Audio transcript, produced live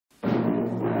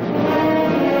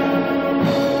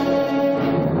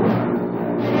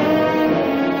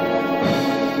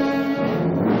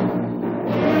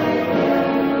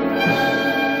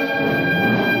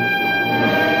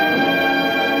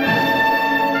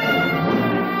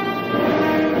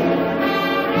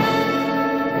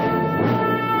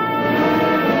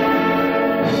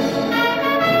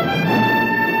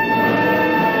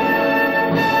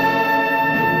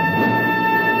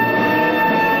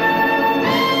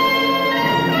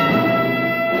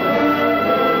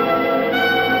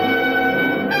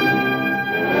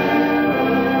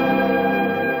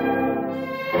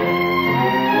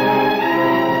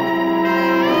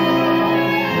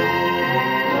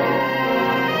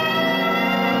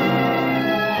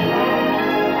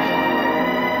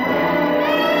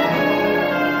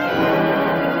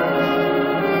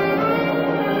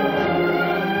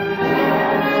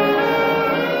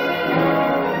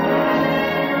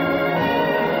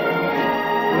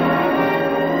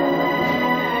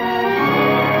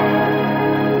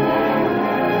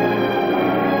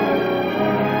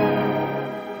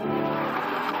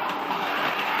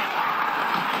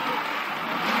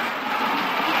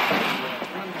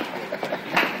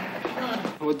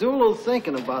well, do a little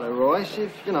thinking about it, Roy. See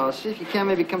if you can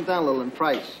maybe come down a little in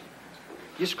price.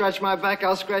 You scratch my back,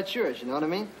 I'll scratch yours, you know what I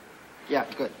mean? Yeah,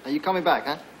 good. Now, you call me back,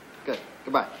 huh? Good.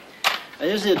 Goodbye. Now,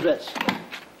 here's the address.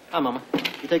 Hi, Mama.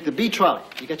 You take the B trolley.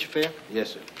 You get your fare? Yes,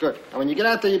 sir. Good. Now, when you get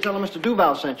out there, you tell them Mr.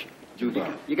 Duval sent you.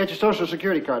 Duval. You get your Social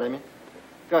Security card, I mean.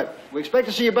 Good. We expect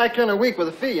to see you back here in a week with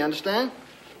a fee, you understand?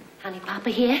 Honey, Papa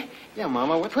here? Yeah,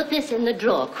 Mama, what? Put this in the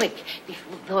drawer, quick,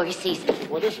 before he sees it.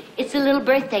 What is it? It's a little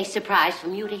birthday surprise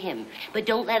from you to him. But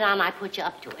don't let on I put you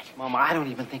up to it. Mama, I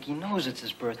don't even think he knows it's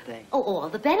his birthday. Oh, all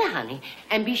the better, honey.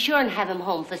 And be sure and have him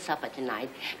home for supper tonight,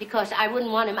 because I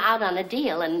wouldn't want him out on a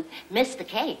deal and miss the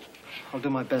cake. I'll do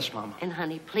my best, Mama. And,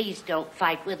 honey, please don't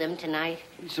fight with him tonight.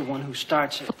 He's the one who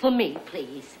starts it. For me,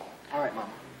 please. All right, Mama.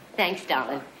 Thanks,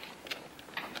 darling.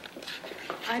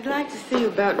 I'd like to see you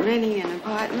about renting an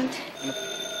apartment.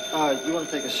 You want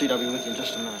to take a seat? I'll be with you in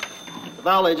just a minute. The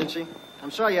Vowel Agency. I'm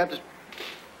sorry you have to...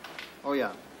 Oh,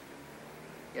 yeah.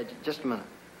 Yeah, just a minute.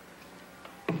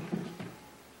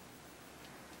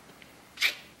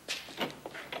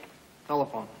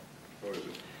 Telephone. Who is it?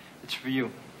 It's for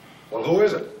you. Well, who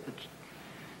is it? It's...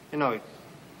 You know...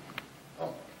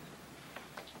 Oh.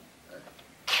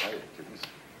 Hey, kittens.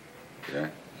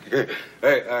 Yeah?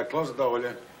 Hey, close the door, will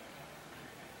you?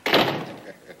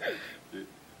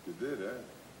 You did,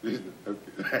 huh?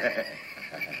 Okay.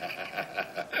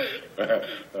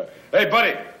 Hey,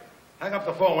 buddy, hang up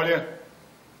the phone, will you?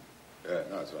 Yeah,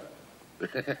 no, that's right.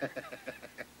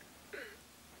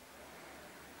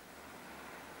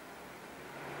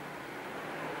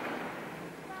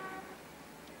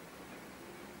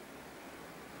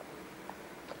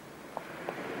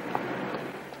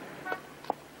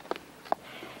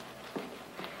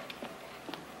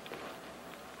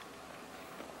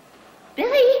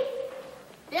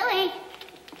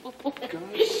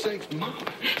 Mom,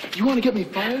 you want to get me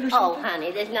fired or something? Oh,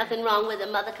 honey, there's nothing wrong with a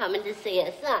mother coming to see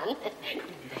her son.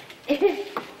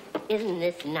 Isn't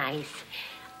this nice?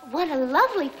 What a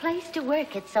lovely place to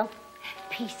work. It's so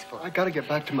peaceful. I got to get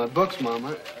back to my books,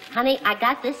 Mama. Honey, I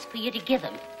got this for you to give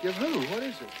him. Give who? What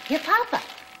is it? Your papa.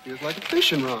 It's like a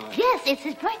fishing rod. Yes, it's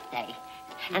his birthday.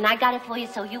 And I got it for you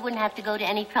so you wouldn't have to go to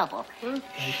any trouble.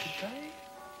 Birthday today?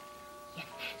 Yes,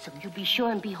 so you be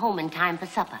sure and be home in time for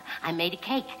supper. I made a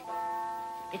cake.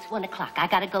 It's 1 o'clock. I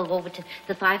gotta go over to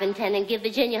the 5 and 10 and give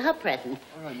Virginia her present.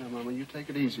 All right, now, Mama, you take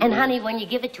it easy. And, honey, when you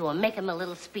give it to him, make him a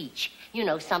little speech. You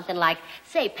know, something like,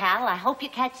 say, pal, I hope you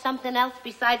catch something else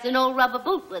besides an old rubber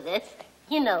boot with this.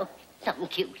 You know, something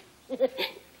cute.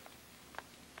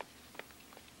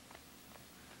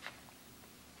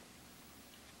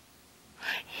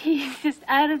 He's just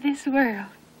out of this world.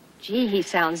 Gee, he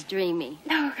sounds dreamy.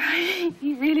 Oh, God,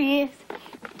 he really is.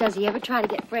 Does he ever try to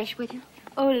get fresh with you?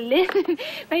 Oh, listen,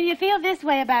 when you feel this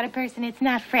way about a person, it's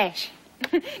not fresh.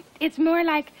 It's more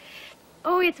like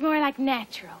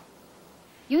natural.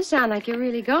 You sound like you're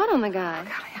really gone on the guy.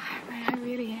 Oh, I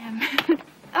really am.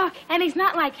 Oh, and he's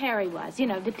not like Harry was, you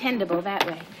know, dependable that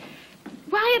way.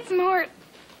 Why, it's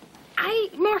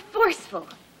more forceful.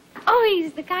 Oh,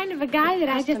 he's the kind of a guy that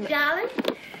I just... Darling?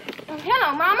 Oh,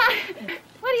 hello, Mama.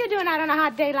 What are you doing out on a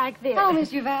hot day like this? Oh, Miss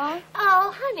Duval.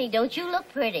 Oh, honey, don't you look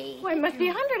pretty? Well, it must be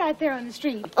 100 out there on the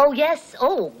street. Oh, yes.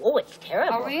 Oh, it's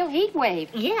terrible. A real heat wave.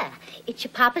 Yeah. It's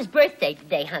your papa's birthday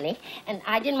today, honey. And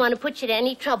I didn't want to put you to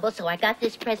any trouble, so I got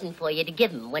this present for you to give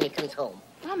him when he comes home.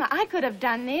 Mama, I could have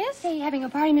done this. Say, you having a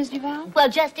party, Miss Duval? Well,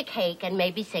 just a cake and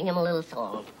maybe sing him a little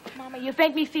song. Mama, you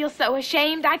make me feel so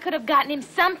ashamed. I could have gotten him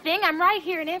something. I'm right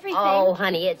here and everything. Oh,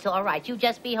 honey, it's all right. You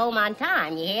just be home on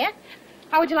time, you hear?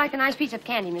 How would you like a nice piece of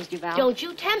candy, Miss Duval? Don't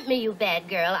you tempt me, you bad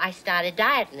girl. I started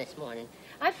dieting this morning.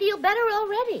 I feel better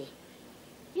already.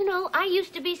 You know, I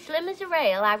used to be slim as a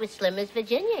rail. I was slim as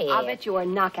Virginia here. I'll bet you were a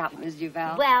knockout, Miss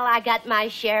Duval. Well, I got my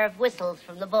share of whistles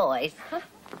from the boys. Huh?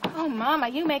 Oh, Mama,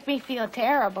 you make me feel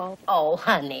terrible. Oh,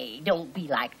 honey, don't be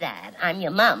like that. I'm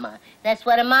your mama. That's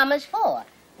what a mama's for.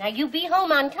 Now, you be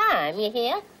home on time, you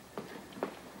hear?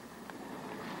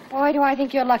 Boy, do I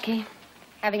think you're lucky,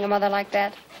 having a mother like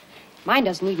that. Mine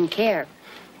doesn't even care.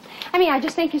 I mean, I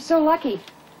just think you're so lucky.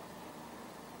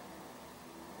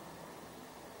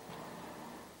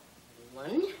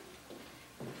 1,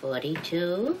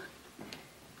 42,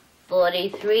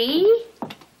 43,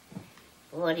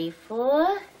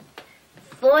 44,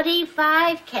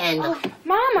 45 candles. Oh,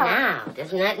 Mama! Now,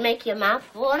 doesn't that make your mouth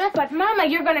water? But, Mama,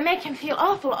 you're going to make him feel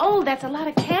awful old. That's a lot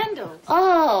of candles.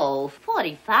 Oh,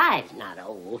 45's not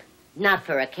old. Not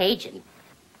for a Cajun.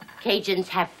 Cajuns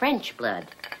have French blood.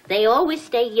 They always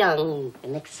stay young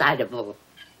and excitable.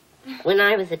 When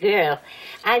I was a girl,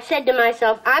 I said to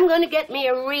myself, I'm going to get me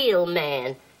a real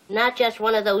man. Not just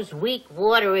one of those weak,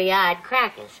 watery-eyed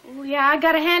crackers. Oh, yeah, I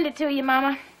gotta hand it to you,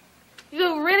 Mama.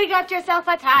 You really got yourself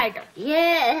a tiger.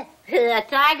 Yeah, a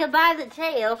tiger by the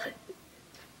tail.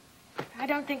 I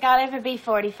don't think I'll ever be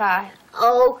 45.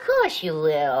 Oh, of course you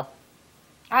will.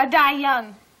 I'll die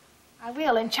young. I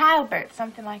will, in childbirth,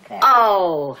 something like that.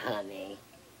 Oh, honey.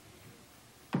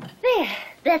 There,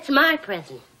 that's my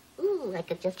present. Ooh, I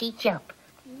could just eat you up.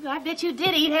 I bet you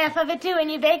did eat half of it, too,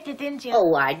 and you baked it, didn't you?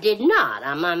 Oh, I did not.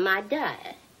 I'm on my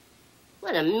diet.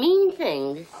 What a mean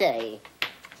thing to say.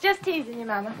 Just teasing you,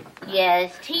 Mama.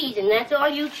 Yes, teasing. That's all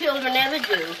you children ever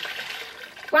do.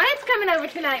 Wyatt's coming over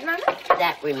tonight, Mama.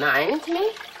 That reminds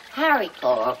me. Harry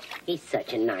called. He's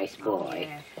such a nice boy.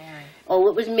 Yes, very. Oh,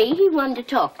 it was me he wanted to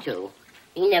talk to.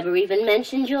 He never even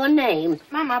mentioned your name.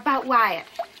 Mama, about Wyatt.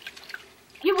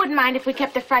 You wouldn't mind if we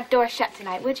kept the front door shut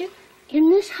tonight, would you? In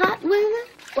this hot weather?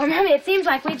 Well, Mommy, it seems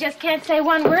like we just can't say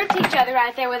one word to each other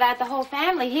out there without the whole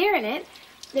family hearing it.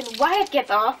 Then Wyatt gets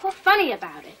awful funny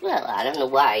about it. Well, I don't know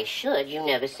why he should. You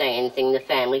never say anything the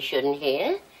family shouldn't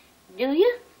hear. Do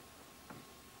you?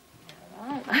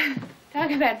 Oh,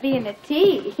 talk about being a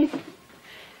tease.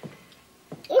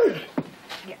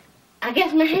 Yeah. I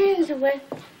guess my hands are wet.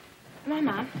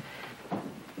 Mama.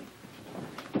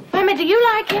 Mama, do you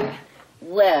like him?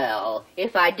 Well,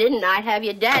 if I didn't, I'd have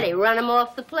your daddy run him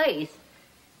off the place.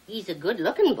 He's a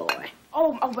good-looking boy.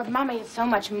 Oh, but Mommy is so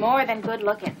much more than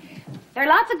good-looking. There are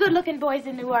lots of good-looking boys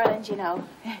in New Orleans, you know.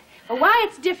 But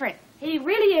Wyatt's different. He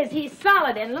really is. He's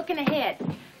solid and looking ahead.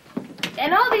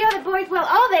 And all the other boys, well,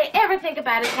 all they ever think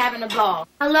about is having a ball.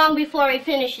 How long before he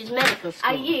finishes medical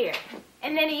school? A year.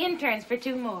 And then he interns for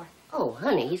 2 more. Oh,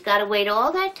 honey, he's got to wait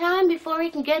all that time before he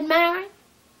can get married?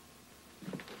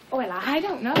 Well, I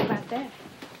don't know about that.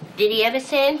 Did he ever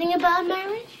say anything about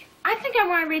marriage? I think I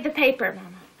want to read the paper, Mama.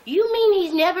 You mean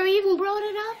he's never even brought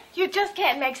it up? You just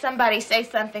can't make somebody say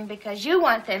something because you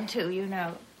want them to, you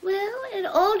know. Well, it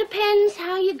all depends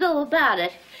how you go about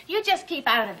it. You just keep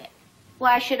out of it.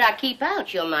 Why should I keep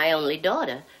out? You're my only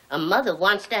daughter. A mother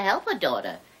wants to help a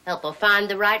daughter. Help her find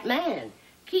the right man.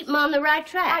 Keep him on the right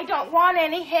track. I don't want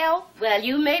any help. Well,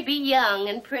 you may be young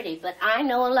and pretty, but I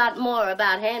know a lot more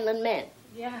about handling men.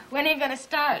 Yeah, when are you going to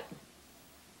start?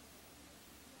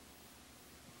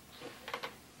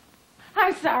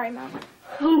 I'm sorry, Mama.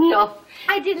 Oh, no.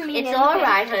 I didn't mean It's anything. all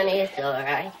right, honey. It's all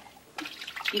right.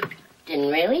 You didn't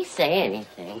really say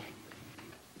anything.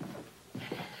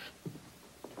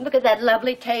 Look at that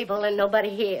lovely table and nobody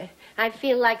here. I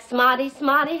feel like Smarty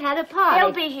had a party.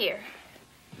 They'll be here.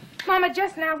 Mama,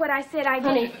 just now what I said I did.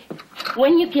 Honey,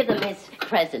 when you give him his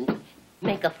present,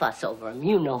 make a fuss over him.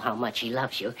 You know how much he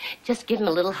loves you. Just give him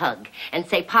a little hug and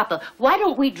say, Papa, why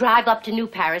don't we drive up to New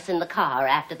Paris in the car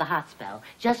after the hot spell?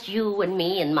 Just you and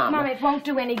me and Mama. Mama, it won't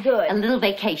do any good. A little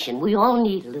vacation. We all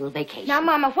need a little vacation. Now,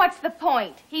 Mama, what's the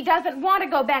point? He doesn't want to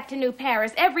go back to New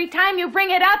Paris. Every time you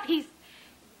bring it up, he's...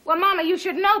 Well, Mama, you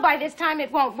should know by this time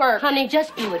it won't work. Honey,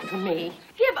 just do it for me.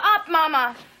 Give up,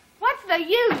 Mama. What's the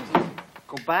use?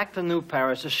 Go back to New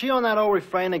Paris. Is she on that old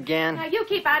refrain again? Now, you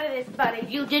keep out of this, buddy.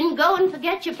 You didn't go and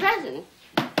forget your present.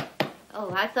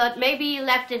 Oh, I thought maybe you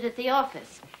left it at the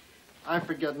office. I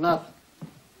forget nothing.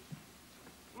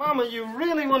 Mama, you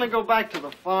really want to go back to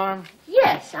the farm?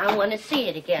 Yes, I want to see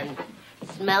it again.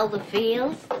 Smell the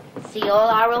fields, see all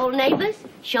our old neighbors,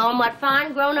 show them what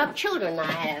fine grown-up children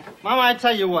I have. Mama, I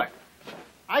tell you what.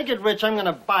 I get rich, I'm going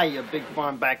to buy you a big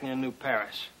farm back near New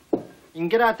Paris. You can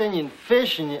get out there and you can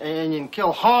fish and you can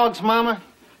kill hogs, Mama.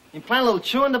 You can plant a little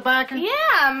chewing tobacco.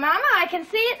 Yeah, Mama, I can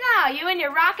see it now. You in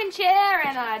your rocking chair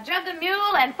and a jug of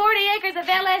mule and 40 acres of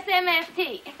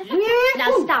LSMFT.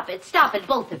 Now stop it,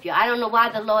 both of you. I don't know why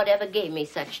the Lord ever gave me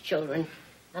such children.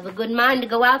 I have a good mind to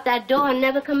go out that door and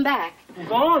never come back.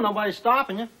 Go on, nobody's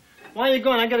stopping you. Why are you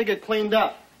going? I got to get cleaned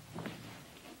up.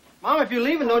 Mama, if you're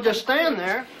leaving, don't just stand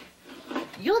there.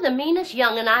 You're the meanest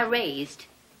young'un I raised.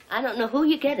 I don't know who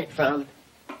you get it from.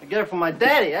 I get it from my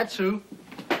daddy, that's who.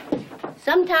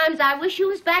 Sometimes I wish you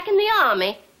was back in the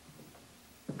army.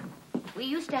 We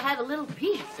used to have a little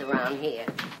peace around here.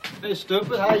 Hey,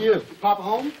 stupid, how are you? Papa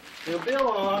home? He'll be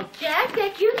along. Jack,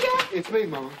 that you, Jack? It's me,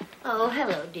 Mama. Oh,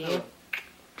 hello, dear.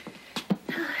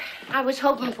 I was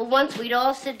hoping for once we'd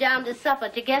all sit down to supper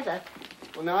together.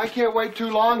 Well, now, I can't wait too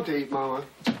long to eat, Mama.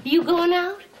 You going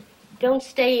out? Don't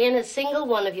stay in, a single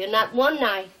one of you, not one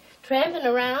night. Tramping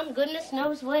around, goodness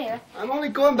knows where. I'm only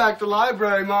going back to the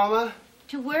library, Mama.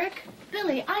 To work?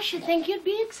 Billy, I should think you'd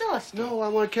be exhausted. No, I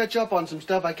want to catch up on some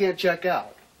stuff I can't check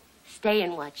out. Stay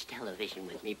and watch television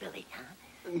with me, Billy, huh?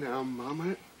 Now,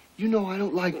 Mama, you know I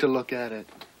don't like to look at it.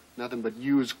 Nothing but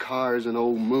used cars and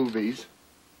old movies.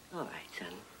 All right,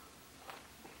 son.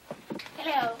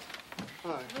 Hello.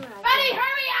 Hi. Buddy,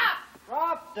 hurry up!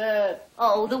 Drop it.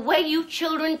 Oh, the way you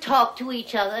children talk to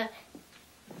each other.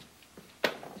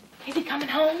 Is he coming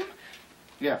home?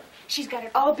 Yeah. She's got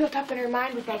it all built up in her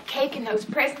mind with that cake and those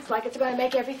presents like it's going to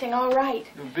make everything all right.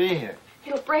 He'll be here.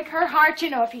 It'll break her heart, you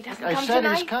know, if he doesn't I come said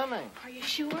tonight. he's coming. Are you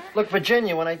sure? Look,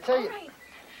 Virginia, when I tell All you... right.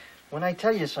 When I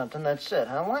tell you something, that's it,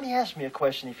 huh? Why do you ask me a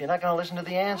question if you're not going to listen to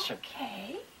the answer?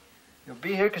 Okay. He'll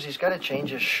be here because he's got to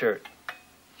change his shirt.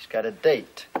 He's got a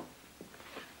date.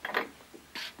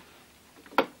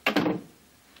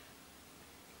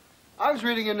 I was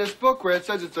reading in this book where it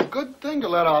says it's a good thing to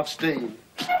let off steam.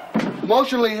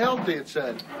 Emotionally healthy, it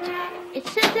said. It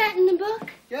said that in the book?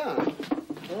 Yeah.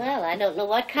 Well, I don't know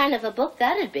what kind of a book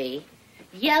that'd be.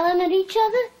 Yelling at each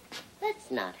other? That's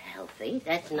not healthy.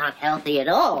 That's not healthy at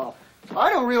all.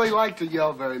 I don't really like to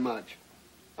yell very much.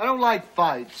 I don't like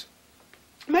fights.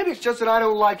 Maybe it's just that I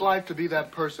don't like life to be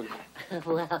that personal.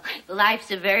 Well,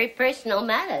 life's a very personal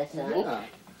matter, son. Yeah.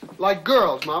 Like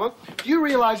girls, Mama. Do you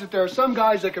realize that there are some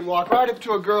guys that can walk right up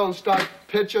to a girl and start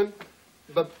pitching?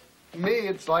 But me,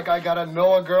 it's like I gotta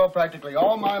know a girl practically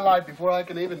all my life before I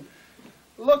can even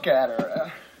look at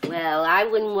her. Well, I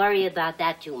wouldn't worry about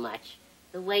that too much.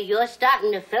 The way you're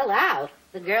starting to fill out,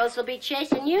 the girls will be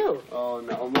chasing you. Oh,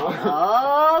 no, Mama.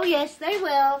 Oh, yes, they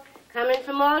will. Coming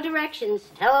from all directions.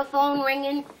 Telephone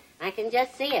ringing. I can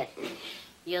just see it.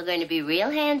 You're going to be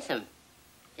real handsome.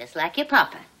 Just like your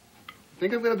papa.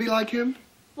 Think I'm gonna be like him?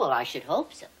 Well, I should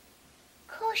hope so.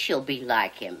 Of course you'll be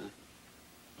like him.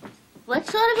 What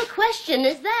sort of a question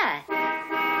is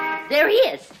that? There he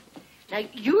is. Now,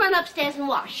 you run upstairs and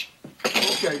wash.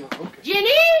 Okay, Mama, okay.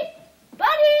 Ginny!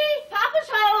 Buddy! Papa's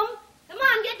home. Come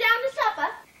on, get down to supper.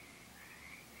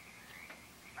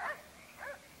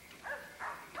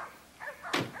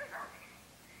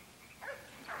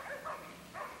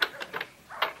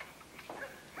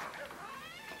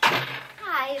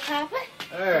 Hi, Papa.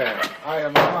 Hey, hiya,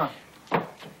 Mama.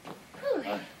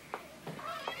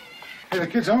 Hey, the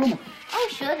kids home? Oh,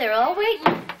 sure, they're all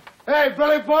waiting. Hey,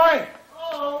 Billy boy!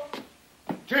 Oh.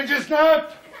 Ginger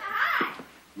Snap! Hi.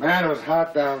 Man, it was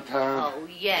hot downtown. Oh,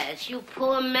 yes, you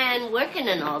poor man working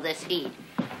in all this heat.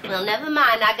 Well, never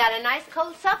mind. I got a nice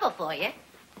cold supper for you.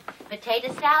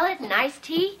 Potato salad and iced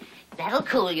tea. That'll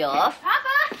cool you off.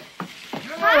 Papa!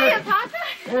 Hiya, Papa!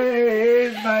 Hey,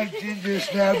 here's my Ginger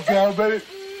Snap down, baby.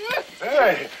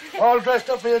 Hey, all dressed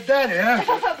up for your daddy, huh?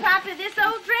 Oh, Papa, this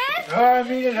old dress? Oh, I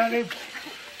mean it, honey.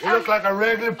 You look like a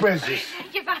regular princess.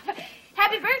 Thank you, Papa.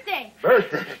 Happy birthday.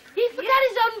 Birthday? He forgot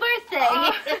his own birthday.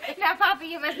 Oh, now, Papa,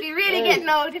 you must be really getting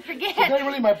old to forget. Is that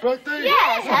really my birthday?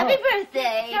 Yes, happy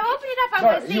birthday. Now, open it up. I All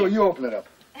want to right, see it. you open it up.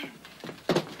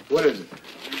 What is it?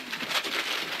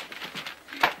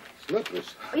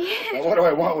 Slippers. Yes. Now, what do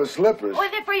I want with slippers? Oh,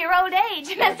 they're for your old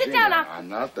age. Now, sit down. I'm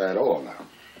not that old now.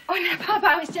 Oh, now, Papa,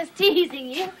 I was just teasing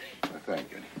you.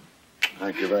 Thank you.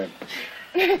 Thank you very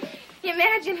much. You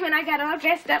imagine when I got all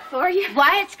dressed up for you?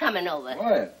 Wyatt's coming over.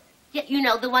 What? Yeah, you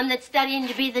know, the one that's studying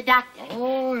to be the doctor.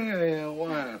 Oh, yeah,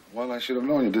 why? Well, I should have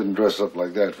known you didn't dress up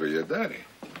like that for your daddy.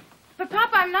 But,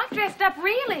 Papa, I'm not dressed up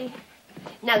really.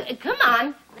 Now, come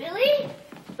on. Billy?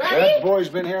 Buddy? That boy's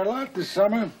been here a lot this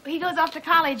summer. He goes off to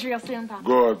college real soon, Papa.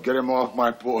 Good. Get him off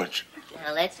my porch.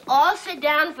 Now, let's all sit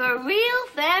down for a real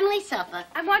family supper.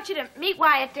 I want you to meet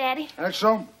Wyatt, Daddy. That's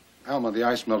so? Elma, the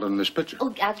ice melted in this pitcher.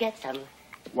 Oh, I'll get some.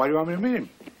 Why do you want me to meet him?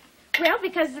 Well,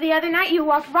 because the other night you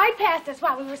walked right past us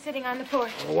while we were sitting on the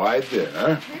porch. Oh, I did,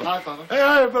 huh? Hi, Papa. Hey,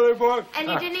 hi, Billy boy. And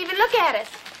you didn't even look at us.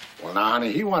 Well, now,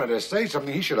 honey, he wanted to say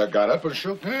something. He should have got up and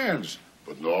shook hands.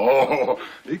 But no,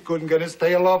 he couldn't get his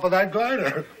tail off of that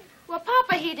glider. Well,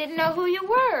 Papa, he didn't know who you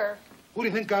were. Who do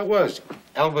you think I was?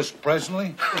 Elvis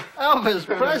Presley? Elvis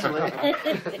Presley.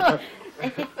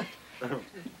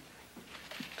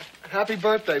 Happy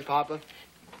birthday, Papa.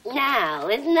 Now,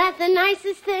 isn't that the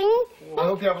nicest thing? I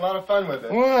hope you have a lot of fun with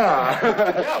it. Wow.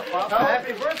 Yeah, Papa,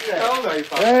 happy birthday. How old are you,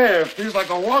 Papa? Hey, it feels like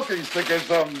a walking stick or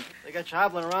something. They got you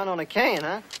hobbling around on a cane,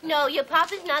 huh? No, your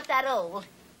papa's not that old.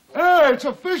 Hey, it's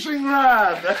a fishing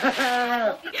rod.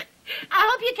 I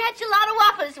hope you catch a lot of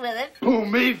whoppers with it. Who,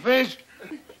 me fish?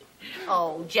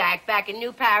 Oh, Jack, back in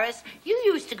New Paris, you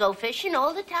used to go fishing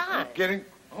all the time. Kidding?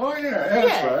 Oh, yeah, that's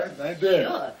Yeah. right. I did.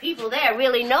 Sure, people there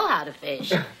really know how to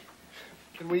fish.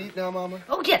 Can we eat now, Mama?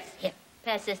 Oh, yes, here,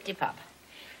 pass this to Papa.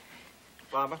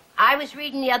 Papa? I was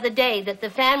reading the other day that the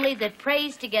family that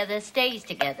prays together stays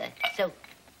together. So,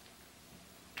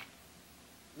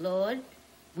 Lord,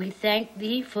 we thank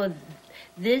thee for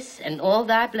this and all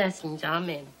thy blessings.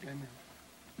 Amen.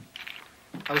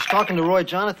 I was talking to Roy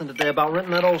Jonathan today about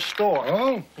renting that old store.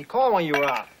 Oh? He called when you were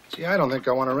out. See, I don't think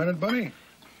I want to rent it, buddy.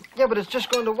 Yeah, but it's just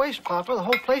going to waste, Papa. The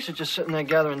whole place is just sitting there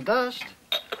gathering dust.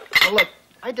 Well, look,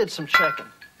 I did some checking.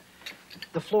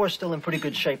 The floor's still in pretty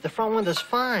good shape. The front window's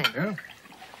fine. Yeah?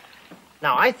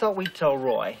 Now, I thought we'd tell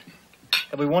Roy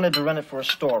that we wanted to rent it for a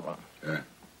storeroom. Yeah.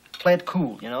 Play it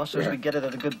cool, you know, so as Yeah. we get it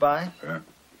at a good buy. Yeah.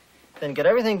 Then get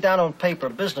everything down on paper,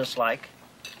 businesslike.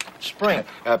 Spring.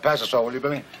 Pass us all, will you,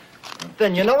 Billy?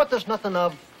 Then you know what there's nothing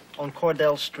of on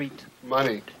Cordell Street?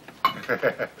 Money.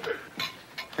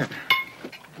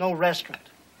 No restaurant.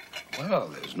 Well,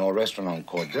 there's no restaurant on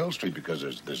Cordell Street because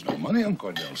there's no money on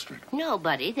Cordell Street. No,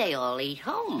 buddy, they all eat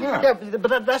home. Yeah,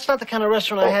 but that's not the kind of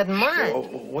restaurant I had in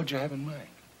mind. What'd you have in mind?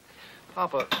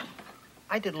 Papa,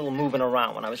 I did a little moving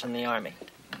around when I was in the Army.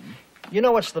 You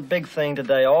know what's the big thing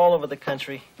today all over the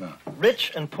country? No.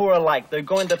 Rich and poor alike, they're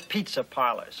going to pizza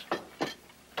parlors.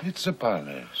 Pizza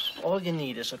parlors. All you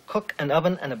need is a cook, an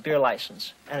oven, and a beer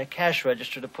license, and a cash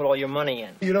register to put all your money in.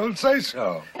 You don't say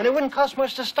so. And it wouldn't cost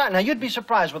much to start. Now, you'd be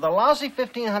surprised. With a lousy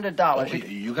 $1,500...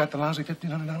 You got the lousy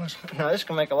 $1,500? Now, this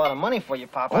can make a lot of money for you,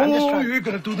 Papa. I'm just trying... You're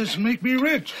going to do this and make me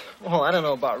rich. Well, I don't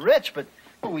know about rich, but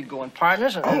well, we'd go in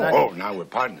partners and... Now we're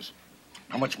partners.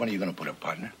 How much money are you going to put up,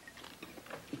 partner?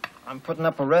 I'm putting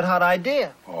up a red-hot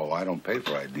idea. Oh, I don't pay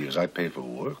for ideas. I pay for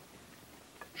work.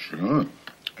 Sure.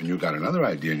 And you got another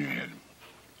idea in your head.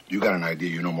 You got an idea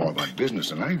you know more about business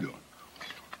than I do.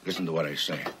 Listen to what I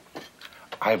say.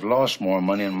 I've lost more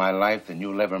money in my life than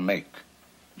you'll ever make.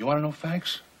 You want to know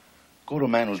facts? Go to a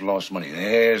man who's lost money.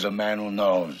 There's a man who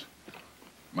knows.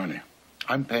 Money.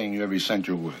 I'm paying you every cent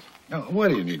you're worth. Now, what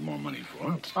do you need more money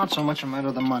for? It's not so much a matter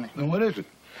of the money. Then what is it?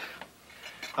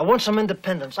 I want some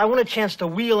independence. I want a chance to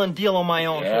wheel and deal on my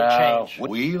own for a change.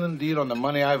 Wheel and deal on the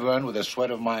money I've earned with the sweat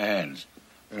of my hands.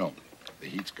 You know, the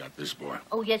heat's got this boy.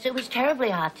 Oh, yes, it was terribly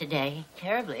hot today.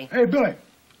 Terribly. Hey, Billy,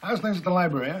 how's things at the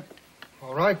library, huh?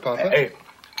 All right, Papa. Hey,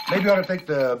 maybe you ought to take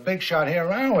the big shot here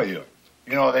around with you.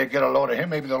 You know, they get a load of him.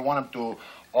 Maybe they'll want him to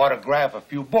autograph a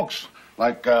few books,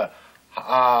 like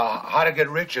How to Get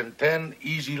Rich in 10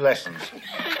 Easy Lessons.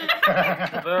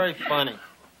 Very funny.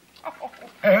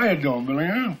 Hey, how you doing, Billy,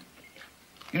 huh?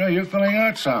 You know, you're filling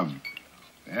out some.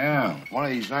 Yeah. One of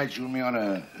these nights, you and me ought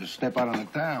to step out on the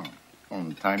town. From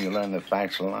the time you learn the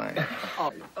facts of life.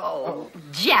 Oh,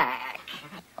 Jack.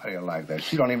 How do you like that?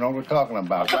 She don't even know what we're talking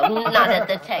about. Not at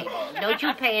the table. Don't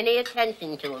you pay any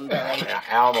attention to him, Billy.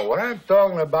 Alma, what I'm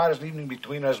talking about is an evening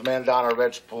between us men down at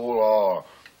Red's Pool or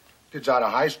kids out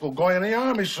of high school going in the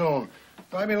Army soon.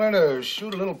 Let me learn to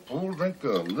shoot a little pool, drink a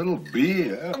little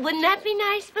beer. Wouldn't that be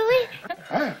nice, Billy?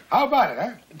 Huh? How about it,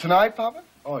 huh? Tonight, Papa?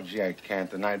 Oh, gee, I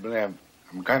can't tonight, Billy. I'm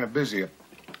kind of busy.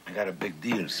 I got a big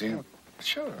deal, see?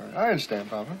 Sure, I understand,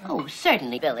 Papa. Oh,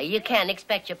 certainly, Billy. You can't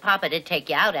expect your papa to take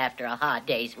you out after a hard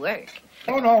day's work.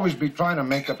 Don't always be trying to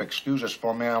make up excuses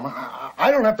for me, Alma.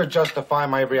 I don't have to justify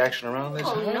my reaction around this.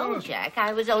 Oh, no, Jack.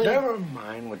 I was only... Never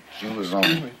mind what you was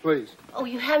on. Please. Oh,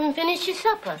 you haven't finished your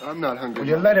supper. I'm not hungry. Will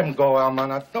you let him go, Alma?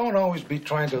 Now, don't always be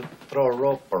trying to throw a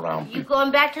rope around You people.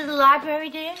 going back to the library,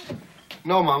 dear?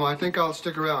 No, Mama, I think I'll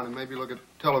stick around and maybe look at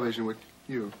television with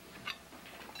you.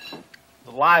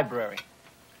 The library.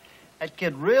 That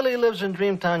kid really lives in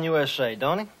Dreamtown, USA,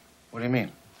 don't he? What do you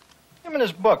mean? Him and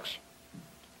his books.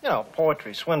 You know,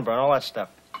 poetry, Swinburne, all that stuff.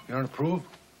 You don't approve?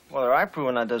 Whether I prove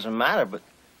or not doesn't matter, but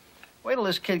wait till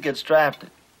this kid gets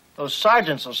drafted. Those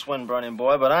sergeants will Swinburne him,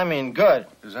 boy, but I mean good.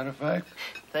 Is that a fact?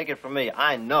 Take it from me,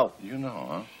 I know. You know,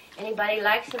 huh? Anybody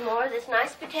like some more of this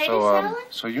nice potato salad?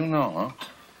 So you know, huh?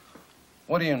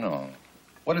 What do you know?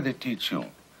 What did they teach you?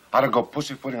 How to go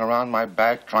pussyfooting around my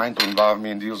back, trying to involve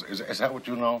me in deals? Is that what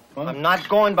you know? Huh? I'm not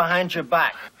going behind your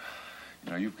back.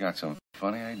 You know, you've got some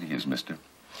funny ideas, mister.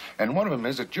 And one of them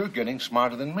is that you're getting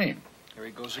smarter than me. Here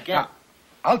he goes again. Now,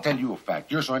 I'll tell you a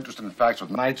fact. You're so interested in facts with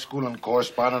night school and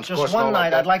correspondence. Just course, and all one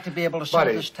night, that. I'd like to be able to sit Buddy,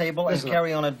 at this table and listen,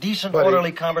 carry on a decent, buddy,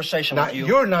 orderly conversation Now, with you.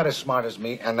 you're not as smart as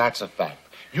me, and that's a fact.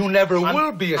 You never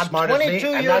will be as I'm smart as me, 22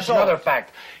 and years that's old. another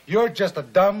fact. You're just a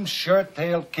dumb,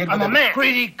 shirt-tailed kid I'm with a man.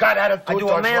 greedy gut attitude I do a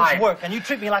towards man's life. work, and you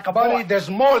treat me like a Buddy, boy. there's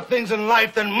more things in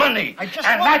life than money. I just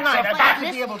and one that's night, a I'd fact.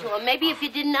 like to be able Listen to him. Maybe if you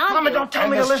didn't argue. Mama, don't tell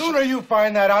And me the to listen. sooner you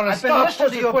find that out and I've been stop listening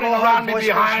to your putting boy around me voice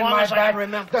for as behind long my as I can back,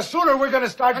 remember. the sooner we're going to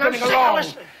start And I'm getting sick of along.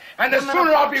 listening. And the I'm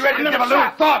sooner I'll be ready to I'm give a little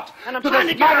upset. thought And I'm to trying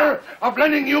this to get matter of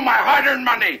lending you my hard-earned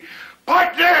money.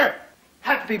 Partner!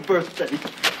 Happy birthday.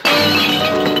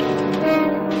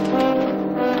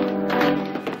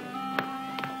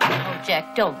 Oh,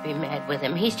 Jack, don't be mad with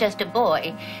him. He's just a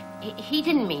boy. He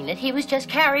didn't mean it. He was just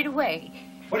carried away.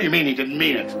 What do you mean he didn't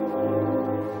mean it?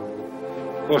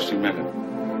 Of course he meant it.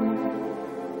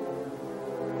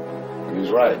 And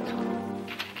he's right.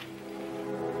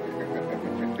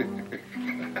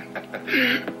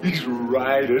 He's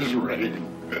right as rain.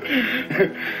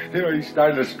 You know, he's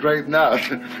starting to straighten out.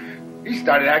 He's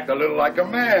starting to act a little like a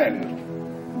man.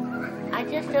 I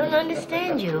just don't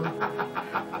understand you.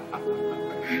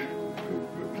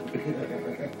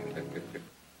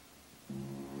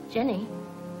 Jenny,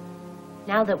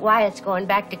 now that Wyatt's going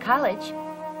back to college,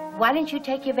 why don't you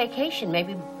take your vacation?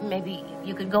 Maybe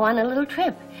you could go on a little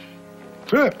trip.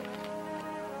 Trip?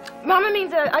 Mama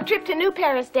means a trip to New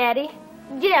Paris, Daddy.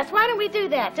 Yes, why don't we do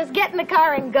that? Just get in the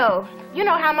car and go. You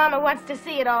know how Mama wants to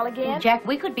see it all again. Jack,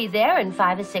 we could be there in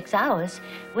 5 or 6 hours.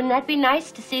 Wouldn't that be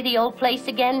nice to see the old place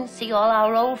again, see all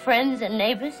our old friends and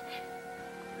neighbors?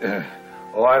 Yeah.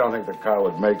 Oh, I don't think the car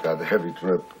would make that heavy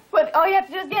trip. But all you have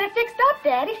to do is get it fixed up,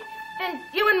 Daddy. Then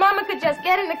you and Mama could just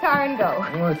get in the car and go.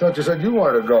 Oh, I thought you said you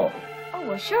wanted to go. Oh,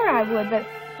 well, sure I would, but,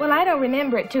 well, I don't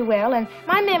remember it too well, and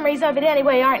my memories of it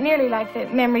anyway aren't nearly like the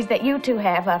memories that you two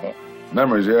have of it.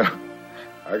 Memories, yeah.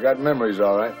 I got memories,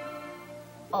 all right.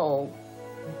 Oh,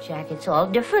 Jack, it's all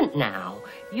different now.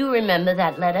 You remember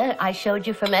that letter I showed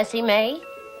you from Essie Mae?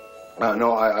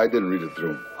 No, I didn't read it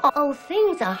through. Oh,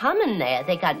 things are humming there.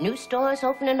 They got new stores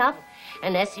opening up,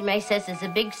 and Essie Mae says there's a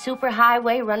big super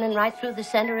highway running right through the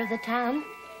center of the town.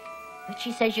 But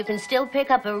she says you can still pick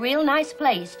up a real nice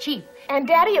place, cheap. And,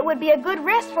 Daddy, it would be a good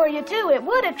rest for you, too. It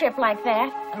would, a trip like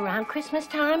that. Around Christmas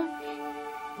time?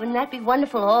 Wouldn't that be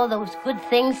wonderful, all those good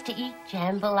things to eat?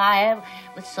 Jambalaya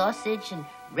with sausage and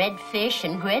red fish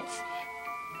and grits.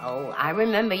 Oh, I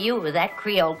remember you with that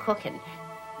Creole cooking.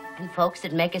 And folks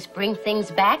that make us bring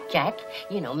things back, Jack.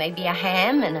 You know, maybe a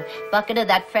ham and a bucket of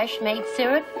that fresh-made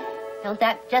syrup. Don't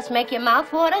that just make your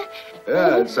mouth water?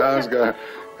 Yeah, it sounds good.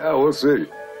 Yeah, we'll see.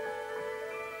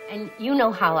 And you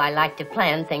know how I like to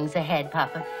plan things ahead,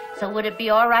 Papa. So would it be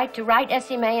all right to write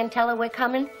Essie Mae and tell her we're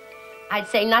coming? I'd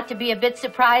say not to be a bit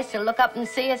surprised to look up and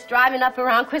see us driving up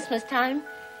around Christmas time.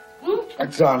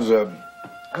 That sounds,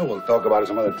 we'll talk about it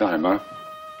some other time, huh?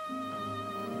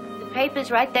 The paper's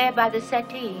right there by the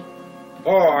settee.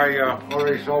 Oh, I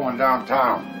already saw one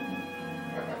downtown.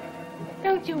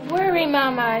 Don't you worry,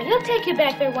 Mama. He'll take you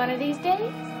back there one of these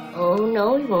days. Oh,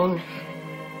 no, he won't.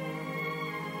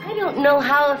 I don't know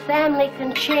how a family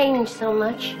can change so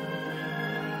much.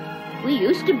 We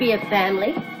used to be a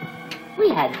family. We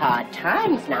had hard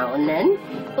times now and then,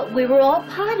 but we were all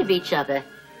part of each other.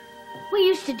 We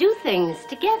used to do things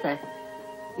together.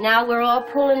 Now we're all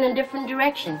pulling in different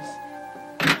directions.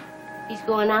 He's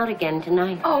going out again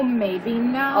tonight. Oh, maybe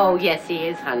not. Oh, yes, he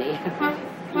is, honey.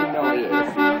 You know he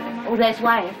is. Oh, there's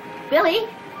Wyatt. Billy,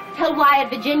 tell Wyatt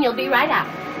Virginia will be right out.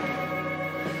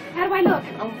 How do I look?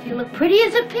 Oh, you look pretty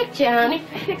as a picture, honey.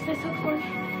 Fix this hook for me.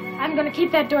 I'm going to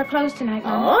keep that door closed tonight,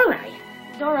 Mama. All right.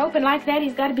 Door open like that,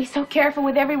 he's got to be so careful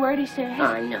with every word he says.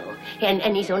 I know.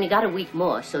 And he's only got a week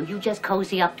more, so you just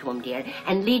cozy up to him, dear,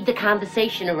 and lead the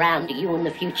conversation around to you in the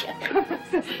future. I'm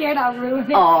so scared I'll ruin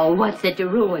it. Oh, what's it to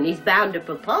ruin? He's bound to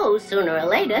propose sooner or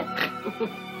later.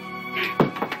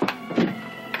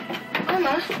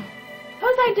 Mama, suppose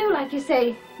I do like you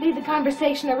say, lead the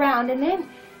conversation around, and then...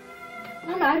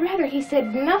 Mama, I'd rather he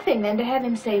said nothing than to have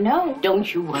him say no.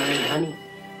 Don't you worry, honey.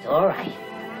 It's all right.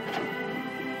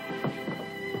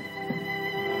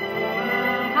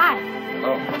 Hi.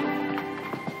 Oh.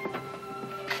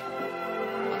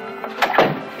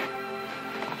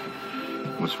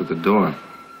 What's with the door?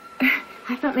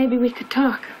 I thought maybe we could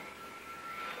talk.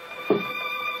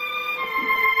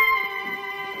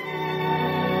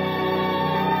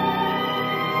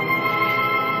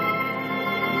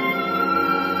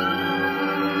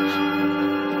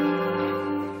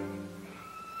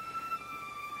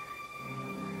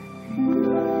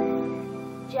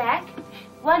 Jack,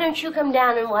 why don't you come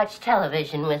down and watch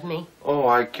television with me? Oh,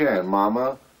 I can't,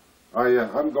 Mama.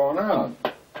 I'm going out.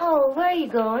 Oh, where are you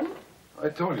going? I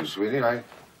told you, sweetie, I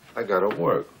gotta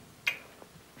work.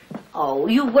 Oh,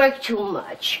 you work too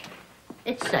much.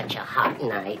 It's such a hot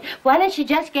night. Why don't you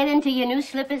just get into your new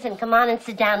slippers and come on and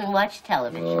sit down and watch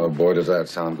television? Oh, boy, does that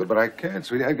sound good. But I can't,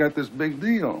 sweetie. I got this big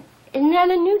deal. Isn't that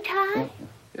a new tie?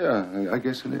 Yeah, I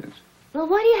guess it is. Well,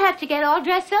 what do you have to get all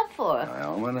dressed up for?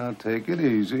 Alma, now take it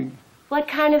easy. What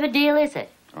kind of a deal is it?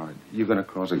 All right, you gonna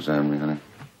cross-examine me, honey?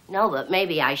 No, but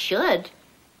maybe I should.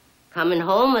 Coming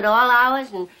home at all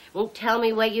hours and won't tell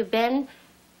me where you've been?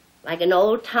 Like an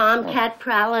old tomcat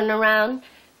prowling around?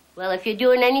 Well, if you're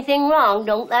doing anything wrong,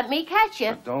 don't let me catch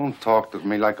you. Now, don't talk to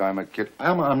me like I'm a kid.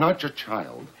 Alma, I'm not your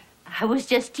child. I was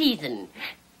just teasing.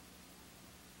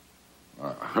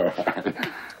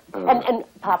 And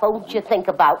Papa, won't you think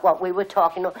about what we were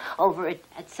talking over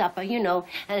at supper, you know,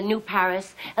 New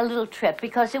Paris, a little trip,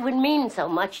 because it would mean so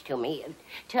much to me,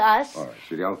 to us. All right,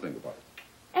 sweetie, I'll think about it.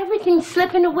 And Everything's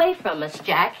slipping away from us,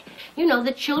 Jack. You know,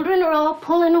 the children are all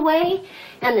pulling away,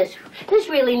 and there's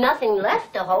really nothing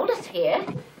left to hold us here.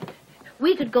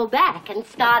 We could go back and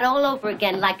start all over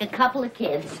again like a couple of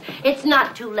kids. It's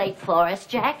not too late for us,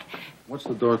 Jack. What's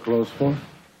the door closed for?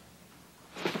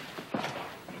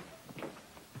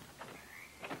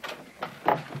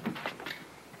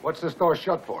 What's this door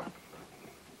shut for?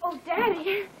 Oh,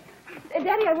 Daddy.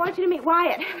 Daddy, I want you to meet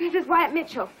Wyatt. This is Wyatt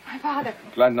Mitchell, my father.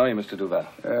 Glad to know you, Mr. Duval.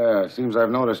 Yeah, seems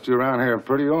I've noticed you around here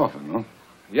pretty often, huh?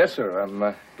 Yes, sir.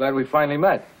 I'm glad we finally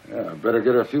met. Yeah, better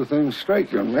get a few things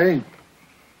straight, young lady.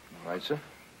 Right, sir?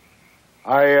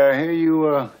 I hear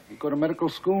you go to medical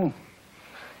school?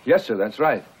 Yes, sir, that's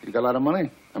right. You got a lot of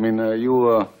money? I mean, you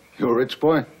a rich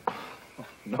boy?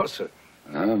 No, sir.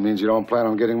 That means you don't plan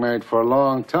on getting married for a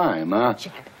long time, huh?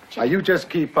 Jack. Now, you just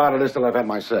keep out of this till I've had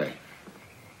my say.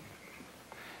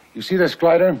 You see this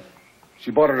glider?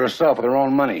 She bought it herself with her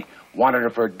own money. Wanted her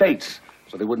for dates,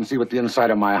 so they wouldn't see what the inside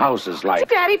of my house is like.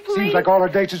 Daddy, please. Seems like all her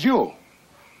dates is you.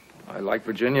 I like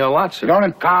Virginia a lot, sir. You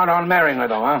don't count on marrying her,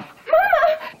 though, huh?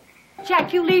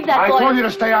 Jack, you leave that I boy. told you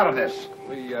to stay out of this.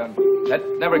 That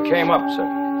never came up, sir.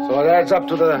 So it adds up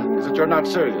to is that you're not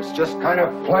serious, just kind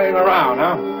of playing around,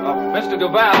 huh? Mr.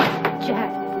 Duval.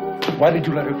 Jack, Why did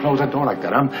you let her close that door like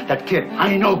that, huh? That kid.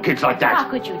 I know kids like how that.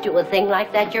 could you do a thing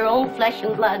like that? Your own flesh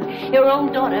and blood, your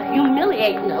own daughter,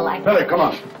 humiliating her like that. Billy, come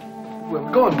on.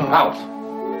 We're going, Bob. Out.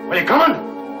 Are you coming?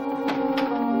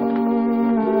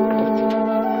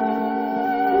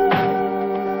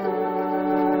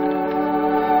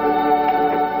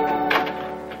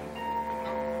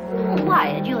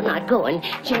 Wyatt, you're not going.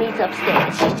 Jimmy's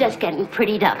upstairs. She's just getting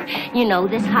prettied up. You know,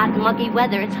 this hot, muggy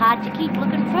weather, it's hard to keep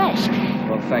looking fresh.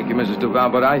 Well, thank you, Mrs. Duval,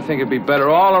 but I think it'd be better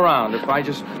all around if I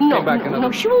just came back another...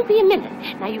 No, she won't be a minute.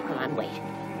 Now, you come on, wait.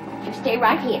 You stay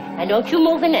right here, and don't you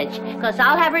move an inch, because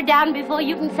I'll have her down before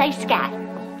you can say scat.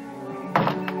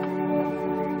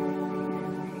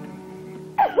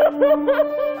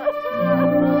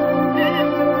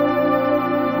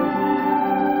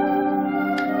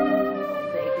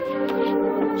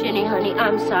 Jenny, honey,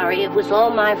 I'm sorry. It was all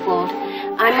my fault.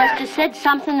 I must have said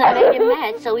something that made him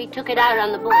mad, so he took it out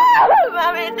on the boy.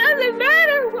 Mommy, it doesn't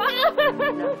matter.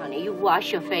 No, honey, you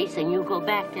wash your face and you go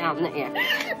back down there.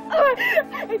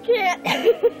 I can't.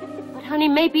 But, honey,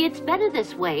 maybe it's better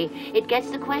this way. It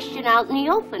gets the question out in the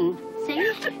open.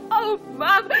 See? Oh,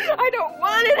 Mom, I don't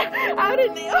want it out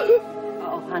in the open.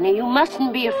 Oh, honey, you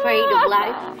mustn't be afraid of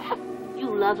life. You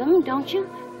love him, don't you?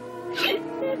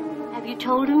 Have you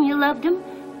told him you loved him?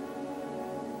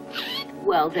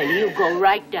 Well, then you go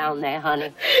right down there,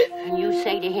 honey, and you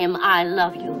say to him, I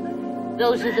love you.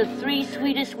 Those are the 3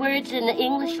 sweetest words in the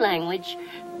English language.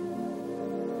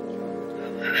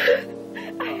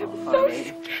 I am so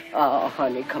scared. Oh,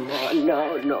 honey, come on.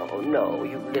 No.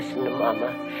 You listen to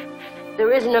Mama.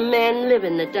 There isn't a man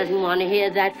living that doesn't want to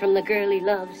hear that from the girl he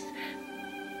loves.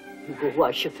 You go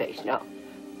wash your face now.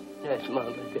 That's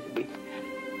Mama, baby.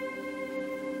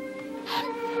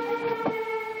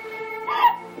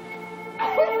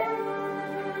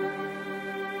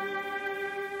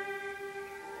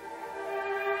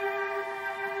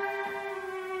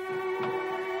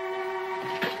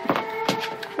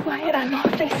 Wyatt, I'm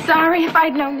awfully sorry. If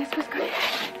I'd known this was going to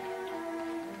happen.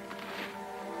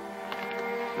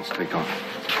 Let's take off.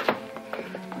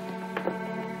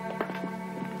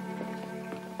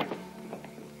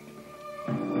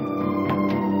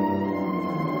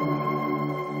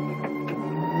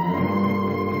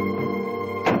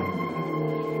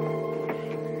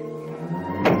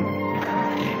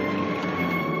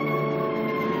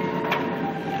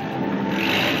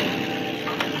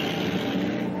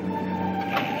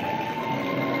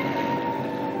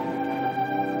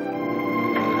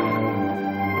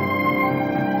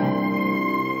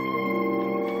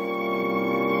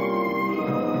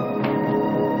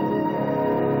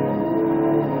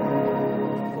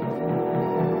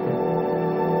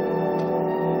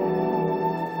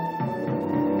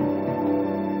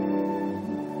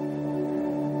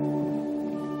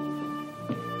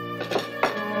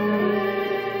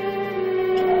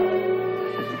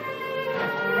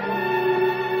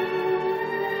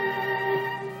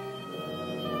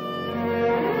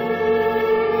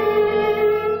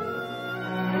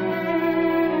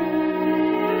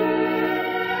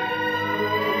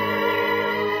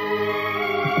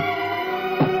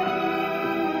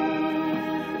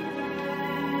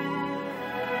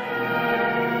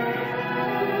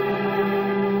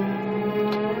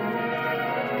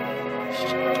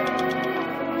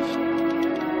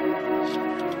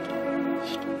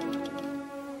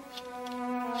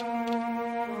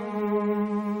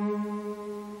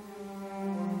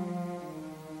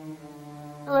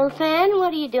 Fan,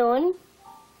 what are you doing?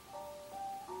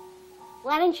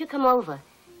 Why don't you come over?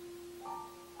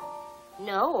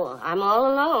 No, I'm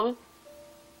all alone.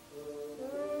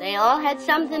 They all had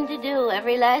something to do,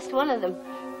 every last one of them.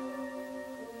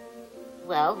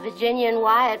 Well, Virginia and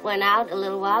Wyatt went out a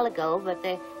little while ago, but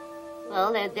they're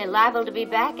liable to be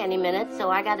back any minute, so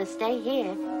I gotta stay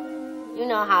here. You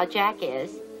know how Jack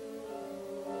is.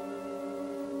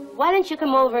 Why don't you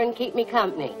come over and keep me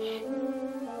company?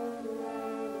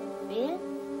 Beer?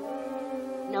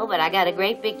 No, but I got a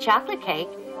great big chocolate cake.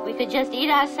 We could just eat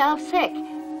ourselves sick.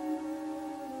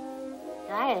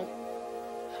 Diet?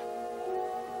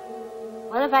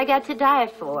 What have I got to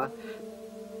diet for?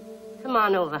 Come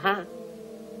on over, huh?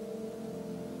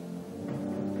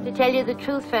 To tell you the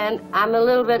truth, Fan, I'm a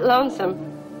little bit lonesome.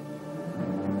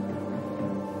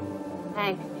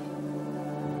 Thanks.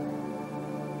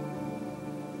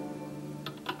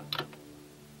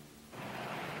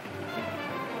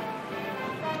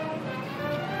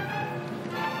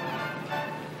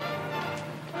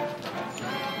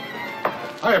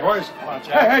 Hey, boys. Come on,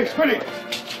 Jack. Hey, Spitty.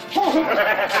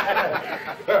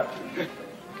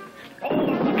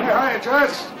 Hey, hi,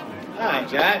 Jess. Hi,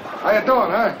 Jack. How you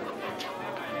doing, huh?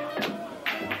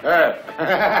 Hey.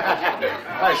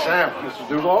 Hi, Sam. Mr.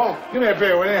 Duval. Give me a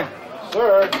beer, will you?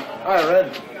 Sir. Hi,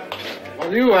 Red.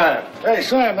 What do you have? Hey,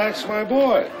 Sam, that's my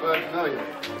boy. Glad to know you.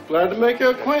 Glad to make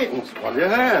your acquaintance. What do you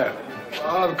have?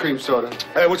 I'll have a cream soda.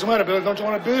 Hey, what's the matter, Billy? Don't you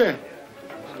want a beer?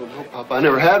 Oh, no, Papa, I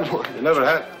never had one. You never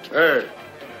had? Hey,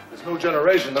 this new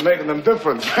generation, they're making them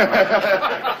different.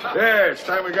 Yeah, it's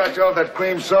time we got you off that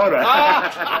cream soda.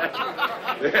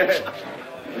 Yeah.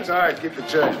 It's all right, keep the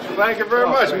change. Thank you very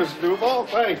much, Mr. Duval.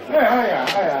 Thank you. Hey,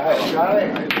 hiya, Charlie.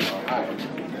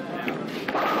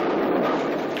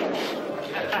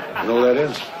 You know who that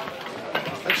is?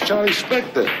 That's Charlie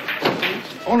Spector,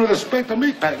 owner of the Spector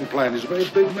meatpacking plant. He's a very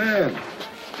big man.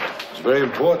 It's very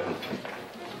important.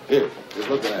 Here, just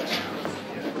look at that.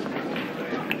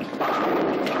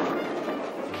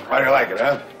 How do you like it,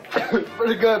 huh?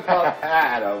 Pretty good, Pop.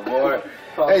 Atta boy.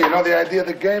 Hey, you know the idea of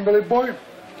the game, Billy boy?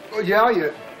 Well, yeah,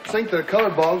 you sink the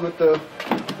colored balls with that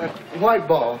white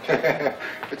ball.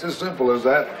 It's as simple as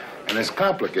that, and as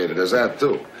complicated as that,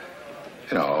 too.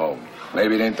 You know,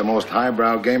 maybe it ain't the most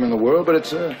highbrow game in the world, but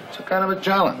it's a kind of a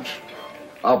challenge.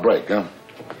 I'll break, huh?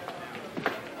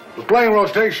 We're playing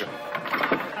rotation.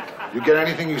 You get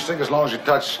anything you sink as long as you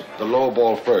touch the low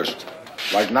ball first.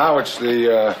 Like now, it's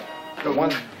the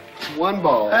one... One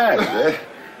ball. That's it.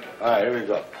 All right, here we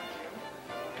go.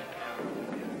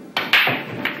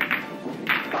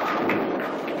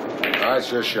 All right,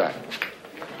 it's your shot.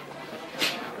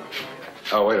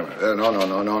 Oh, wait a minute.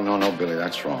 No, Billy,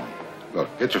 that's wrong. Look,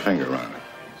 get your finger around it.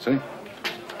 See?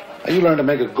 Now, you learn to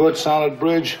make a good, solid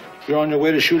bridge. You're on your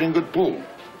way to shooting good pool.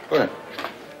 Go ahead.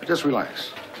 Just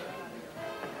relax.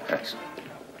 That's it.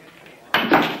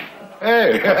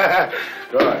 Hey!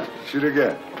 Go ahead. Shoot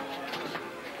again.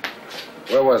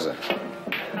 Where was it?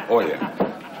 Oh, yeah.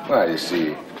 Well, you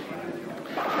see,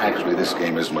 actually, this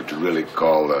game isn't what you really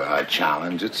call a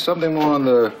challenge. It's something more on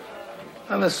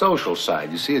the social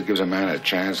side. You see, it gives a man a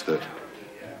chance to...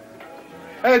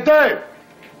 Hey, Dave!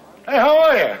 Hey, how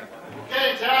are you?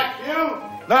 Okay, Jack. You?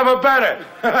 Never better.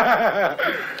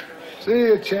 See,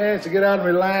 a chance to get out and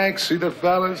relax, see the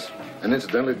fellas, and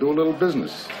incidentally do a little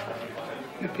business.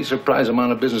 You'd be surprised the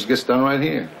amount of business gets done right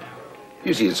here.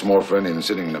 You see, it's more friendly than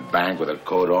sitting in a bank with a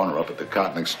coat on or up at the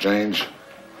Cotton Exchange.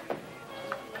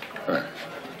 All right.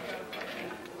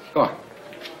 Come on.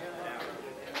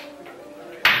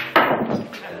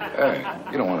 Hey,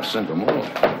 you don't want to sink them all.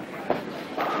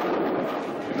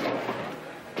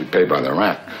 We pay by the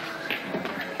rack.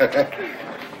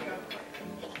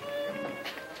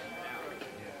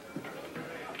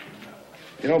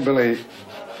 You know, Billy,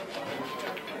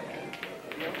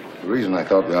 the reason I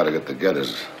thought we ought to get together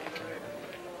is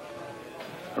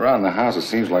around the house, it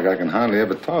seems like I can hardly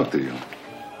ever talk to you.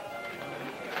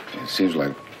 It seems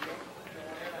like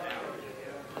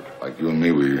you and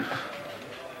me, we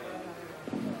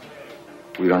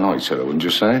don't know each other, wouldn't you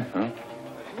say? Huh?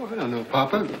 Oh, I don't know,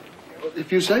 Papa.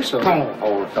 If you say so. Don't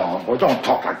hold on, boy. Don't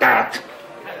talk like that.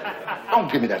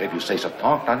 Don't give me that if you say so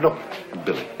talk. Now, look,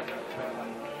 Billy,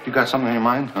 you got something on your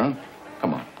mind, huh?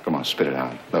 Come on, spit it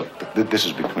out. Look, this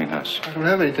is between us. I don't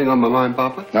have anything on my mind,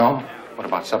 Papa. No? What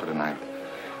about supper tonight?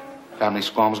 Family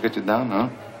squabbles get you down, huh?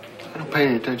 I don't pay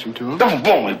any attention to them. Don't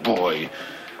blow me, boy.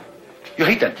 You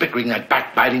hate that bickering, that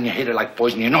backbiting. You hate it like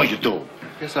poison. You know you do.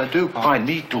 Yes, I do, Papa. Fine,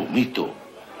 me too.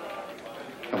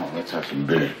 Come on, let's have some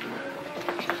beer.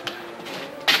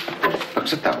 Look,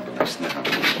 sit down, Billy. Sit down.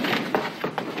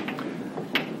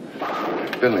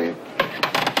 Billy,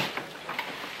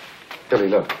 Billy,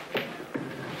 look.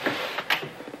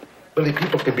 Billy,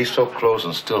 people can be so close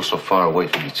and still so far away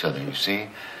from each other, you see?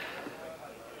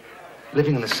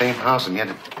 Living in the same house and yet,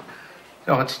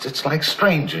 it's like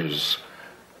strangers.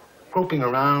 Groping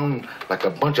around like a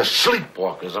bunch of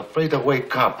sleepwalkers, afraid to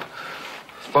wake up.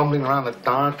 Fumbling around in the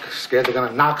dark, scared they're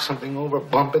gonna knock something over,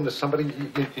 bump into somebody.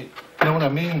 You know what I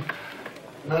mean?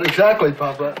 Not exactly,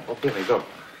 Papa. Oh, Billy, look.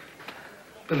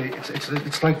 Billy,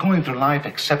 it's like going through life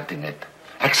accepting it.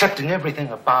 Accepting everything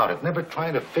about it, never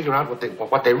trying to figure out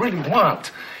what they really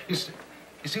want. You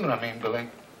see what I mean, Billy?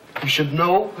 You should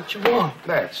know what you want.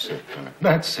 That's it, Billy.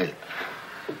 That's it.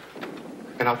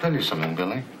 And I'll tell you something,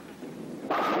 Billy.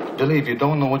 Billy, if you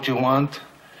don't know what you want,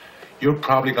 you're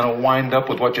probably gonna wind up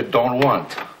with what you don't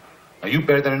want. Now, you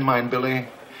bear that in mind, Billy.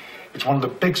 It's one of the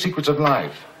big secrets of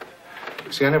life.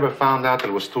 See, I never found out that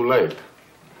it was too late.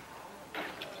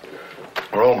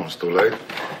 Or almost too late.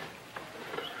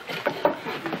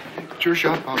 It's your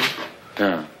shot, Papa.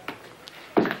 Yeah.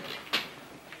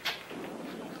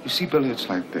 You see, Billy, it's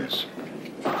like this.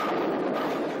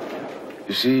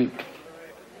 You see,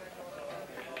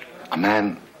 a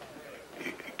man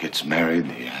gets married,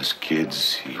 he has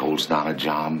kids, he holds down a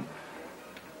job,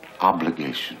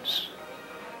 obligations.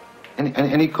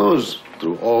 And he goes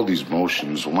through all these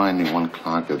motions, winding one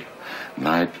clock at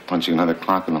night, punching another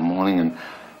clock in the morning,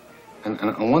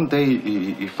 and one day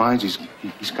he finds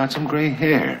he's got some gray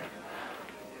hair.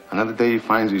 Another day he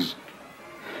finds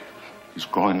he's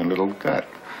growing a little gut.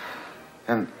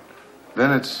 And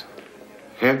then it's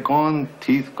hair gone,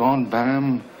 teeth gone,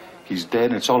 bam, he's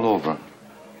dead, it's all over.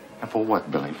 And for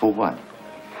what, Billy? For what?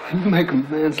 You make a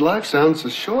man's life sound so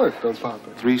short, though, Papa.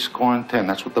 70,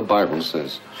 that's what the Bible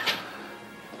says.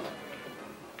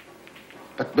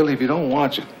 But, Billy, if you don't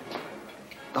watch it,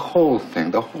 the whole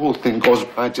thing goes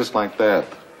by just like that.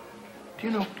 Do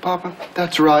you know, Papa,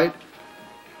 that's right.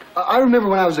 I remember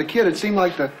when I was a kid, it seemed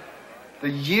like the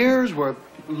years were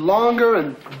longer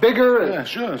and bigger. And...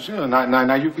 Yeah, sure.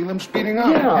 Now you feel them speeding up.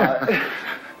 Yeah.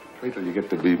 Wait till you get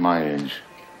to be my age.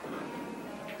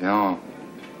 You know,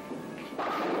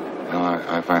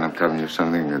 I find I'm telling you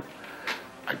something that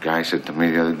a guy said to me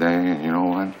the other day, and you know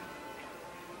what?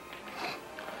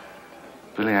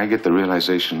 Billy, I get the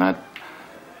realization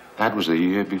that was the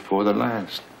year before the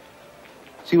last.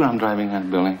 See what I'm driving at,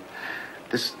 Billy?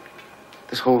 This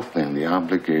whole thing, the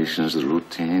obligations, the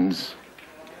routines,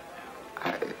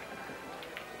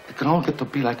 it can all get to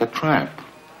be like a trap.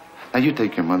 Now, you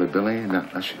take your mother, Billy. Now,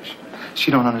 she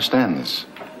don't understand this.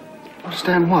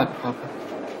 Understand what, Papa?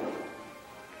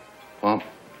 Well,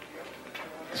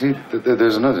 see,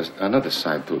 there's another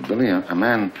side to it, Billy. A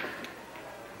man,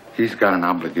 he's got an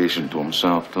obligation to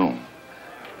himself, too.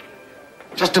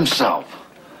 Just himself.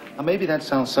 Now, maybe that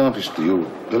sounds selfish to you,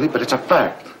 Billy, but it's a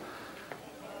fact.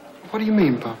 What do you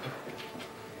mean, Papa?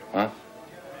 Huh?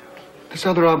 This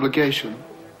other obligation.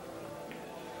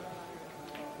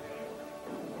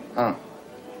 Huh?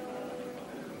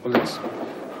 Well,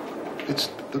 it's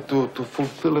to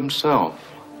fulfill himself.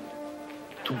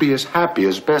 To be as happy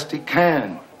as best he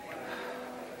can.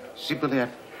 See, Billy,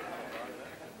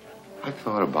 I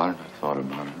thought about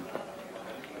it.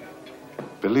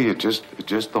 Billy, it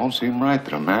just don't seem right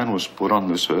that a man was put on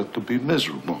this earth to be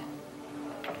miserable.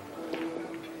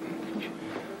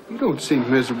 You don't seem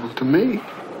miserable to me.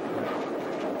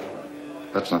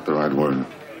 That's not the right word.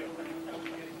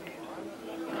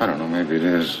 I don't know, maybe it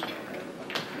is.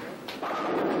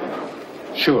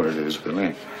 Sure it is,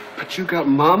 Billy. But you got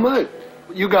Mama,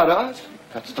 you got us.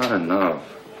 That's not enough.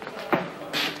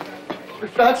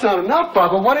 If that's not enough,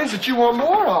 Papa, what is it you want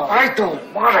more of? I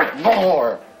don't want it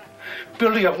more.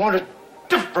 Billy, I want it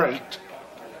different.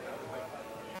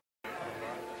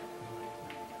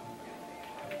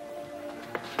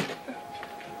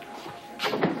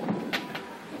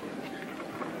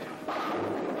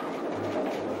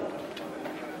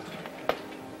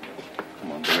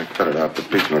 Come on, Billy, cut it out. The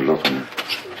people are looking.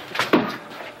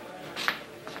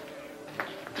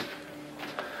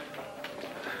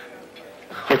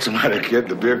 What's the matter, kid?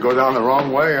 The beer go down the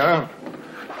wrong way, huh?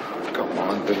 Come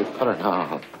on, Billy, cut it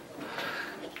out.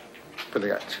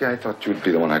 Billy, I thought you'd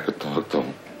be the one I could talk to.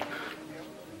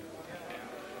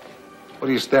 What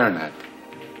are you staring at?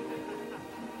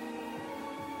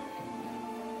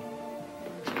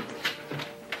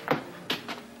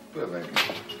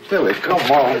 Billy,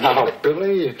 come on now,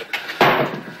 Billy.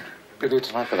 Billy,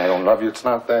 it's not that I don't love you. It's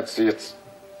not that. See, it's...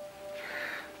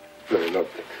 Billy, look.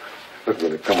 Look,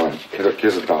 Billy, come on. Look,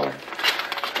 here's $1.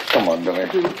 Come on, Billy.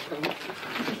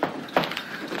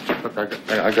 Look,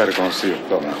 I gotta go and see a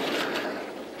fella.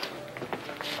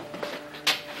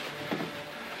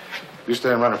 You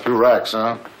stay and run a few racks,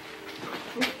 huh?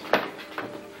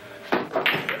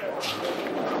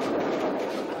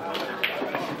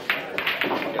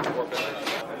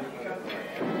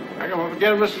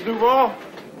 Mr. Duval?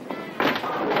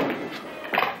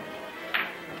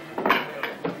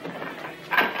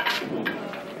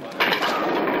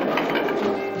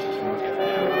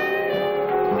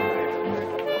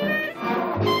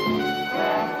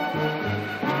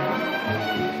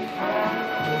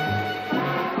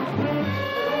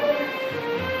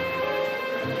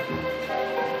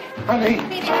 Honey.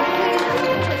 I'm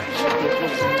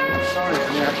sorry,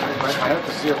 honey. I have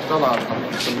to see a fellow out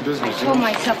on some business. Hold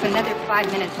myself another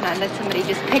 5 minutes and I'll let somebody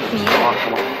just pick me up.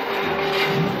 Come on.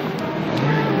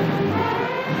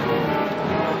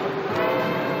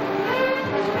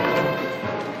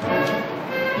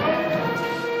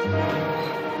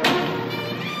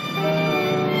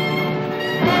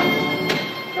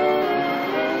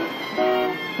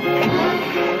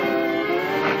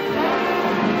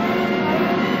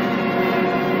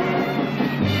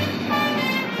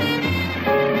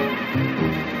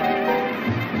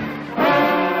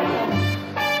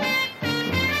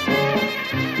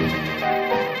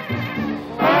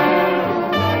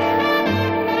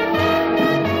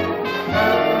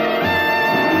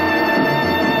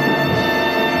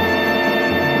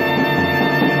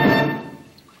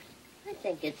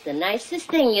 It's the nicest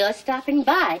thing you're stopping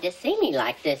by to see me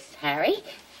like this, Harry.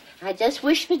 I just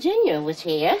wish Virginia was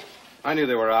here. I knew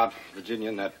they were out, Virginia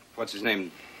and that, what's his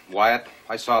name, Wyatt.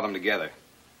 I saw them together.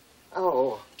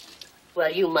 Oh,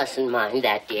 well, you mustn't mind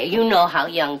that, dear. You know how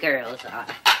young girls are.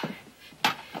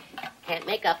 Can't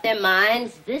make up their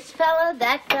minds. This fella,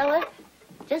 that fella.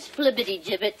 Just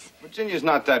flibbity-gibbets. Virginia's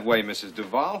not that way, Mrs.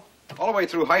 Duval. All the way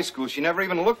through high school, she never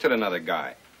even looked at another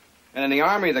guy. And in the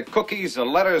Army, the cookies, the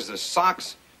letters, the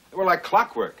socks, they were like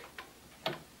clockwork.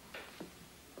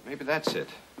 Maybe that's it.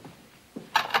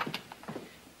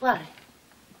 What?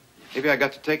 Maybe I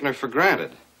got to taking her for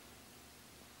granted.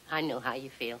 I know how you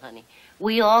feel, honey.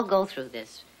 We all go through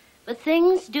this. But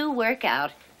things do work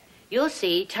out. You'll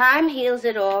see. Time heals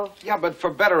it all. Yeah, but for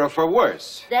better or for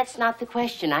worse. That's not the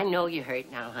question. I know you're hurt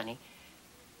now, honey.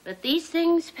 But these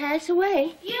things pass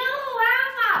away. You,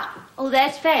 Alma! Oh,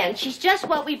 that's Fan. She's just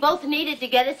what we both needed to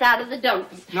get us out of the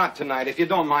dumps. Not tonight. If you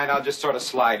don't mind, I'll just sort of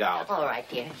slide out. All right,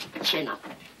 dear. Chin up.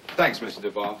 Thanks, Mr.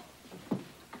 Duval.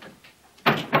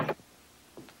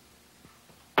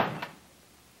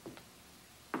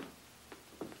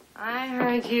 I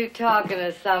heard you talking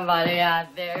to somebody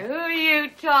out there. Who are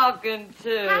you talking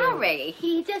to? Harry.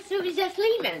 He was just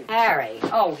leaving. Harry.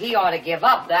 Oh, he ought to give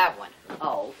up that one.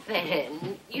 Oh,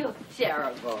 Fan, you're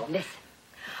terrible. Listen,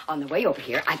 on the way over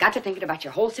here, I got to thinking about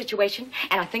your whole situation,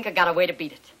 and I think I got a way to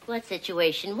beat it. What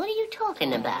situation? What are you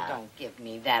talking about? Don't give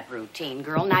me that routine,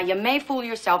 girl. Now, you may fool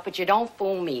yourself, but you don't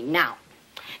fool me. Now,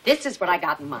 this is what I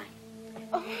got in mind.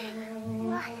 Oh,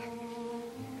 what?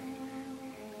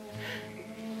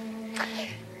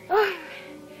 Oh.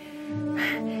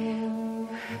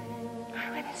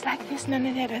 When it's like this, none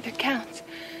of that other counts.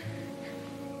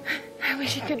 I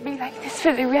wish it could be like this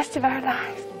for the rest of our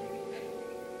lives.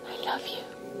 I love you.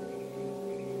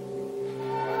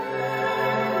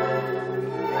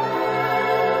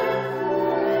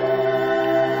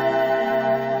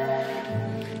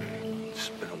 It's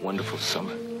been a wonderful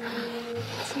summer.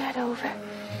 It's not over.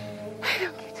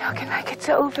 Don't keep talking like it's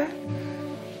over.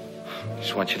 I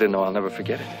just want you to know I'll never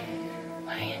forget it.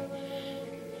 Ryan,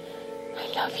 I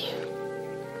love you.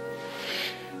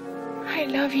 I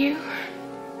love you.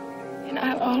 And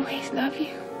I'll always love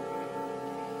you.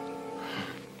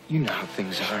 You know how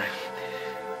things are.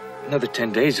 Another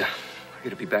 10 days, I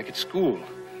gotta be back at school.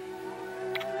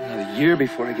 Another year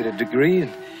before I get a degree,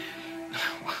 and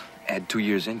add 2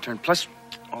 years intern, plus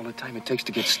all the time it takes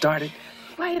to get started.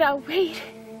 Wyatt, I'll wait.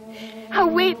 I'll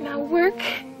wait and I'll work.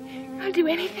 I'll do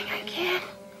anything I can.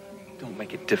 Don't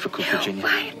make it difficult, Virginia.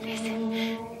 Wyatt,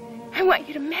 listen. I want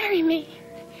you to marry me.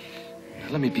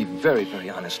 Let me be very, very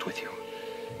honest with you.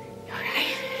 All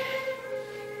right.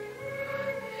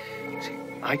 See,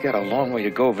 I got a long way to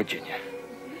go, Virginia.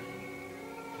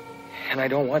 And I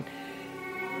don't want...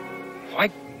 I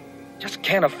just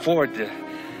can't afford the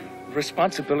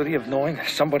responsibility of knowing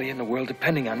there's somebody in the world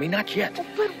depending on me. Not yet.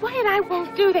 But Wyatt, I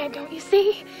won't do that, don't you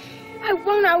see? I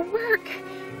won't. I'll work.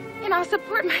 And I'll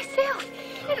support myself.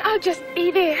 And I'll just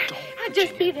be there. I'll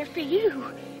just be there for you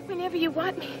whenever you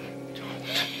want me.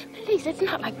 Please, it's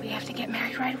not like we have to get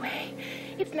married right away.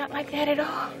 It's not like that at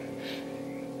all.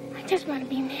 I just want to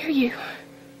be near you.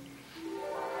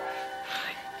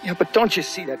 Yeah, but don't you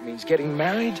see that means getting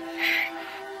married?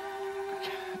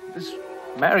 This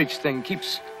marriage thing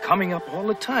keeps coming up all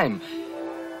the time.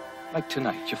 Like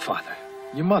tonight, your father,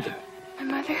 your mother. My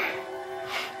mother?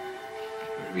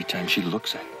 Every time she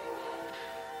looks at me,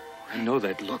 I know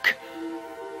that look.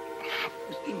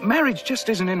 Marriage just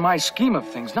isn't in my scheme of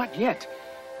things, not yet.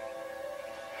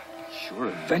 Sure,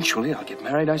 eventually I'll get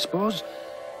married, I suppose.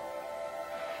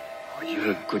 Oh,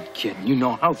 you're a good kid, and you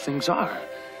know how things are.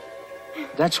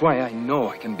 That's why I know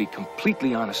I can be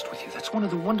completely honest with you. That's one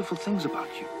of the wonderful things about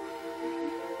you.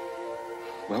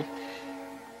 Well,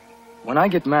 when I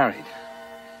get married,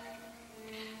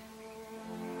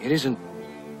 it isn't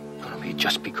going to be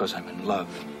just because I'm in love.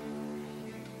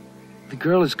 The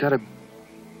girl has got to...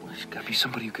 Well, she's got to be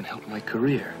somebody who can help my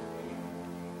career.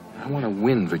 I want to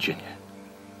win, Virginia.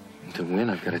 And to win,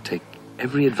 I've got to take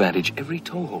every advantage, every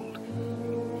toehold.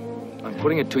 I'm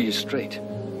putting it to you straight.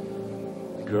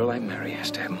 The girl I marry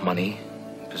has to have money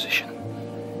and position.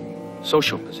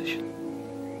 Social position.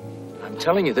 I'm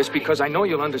telling you this because I know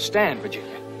you'll understand,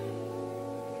 Virginia.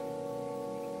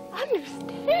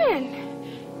 Understand?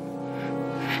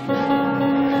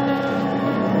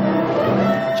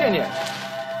 Virginia!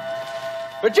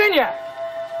 Virginia!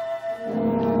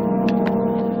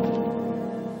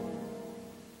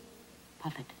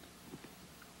 Puff it.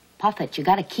 Puff it. You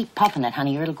gotta keep puffing it,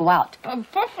 honey, or it'll go out. I'm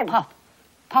puffing. Puff.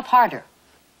 Puff harder.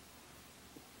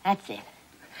 That's it.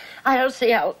 I don't see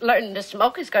how learning to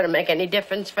smoke is going to make any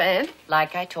difference, Fan.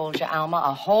 Like I told you, Alma,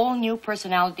 a whole new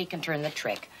personality can turn the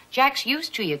trick. Jack's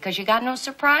used to you because you got no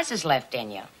surprises left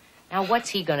in you. Now, what's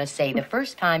he going to say the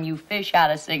first time you fish out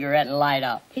a cigarette and light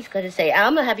up? He's going to say,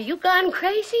 Alma, have you gone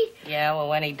crazy? Yeah, well,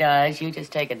 when he does, you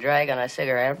just take a drag on a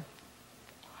cigarette,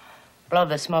 blow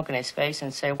the smoke in his face,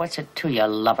 and say, what's it to you,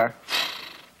 lover?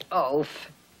 Oh.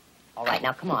 All right,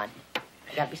 now, come on.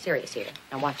 You got to be serious here.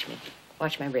 Now, watch me.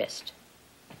 Watch my wrist.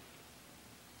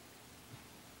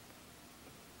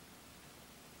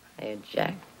 Hey,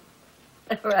 Jack.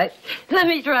 All right, let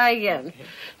me try again.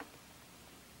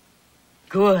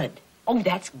 Good. Oh,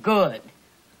 that's good.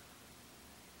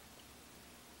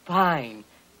 Fine.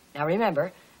 Now,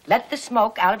 remember, let the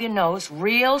smoke out of your nose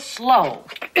real slow.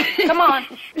 Come on.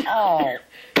 Oh,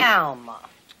 Alma.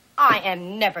 I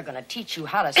am never going to teach you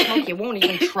how to smoke. You won't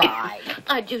even try.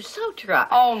 I do so try.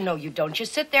 Oh, no, you don't. You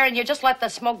sit there and you just let the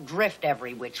smoke drift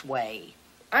every which way.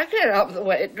 I can't help the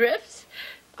way it drifts.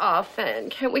 Oh, Fan,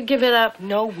 can't we give it up?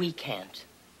 No, we can't.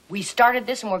 We started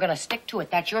this and we're going to stick to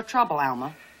it. That's your trouble,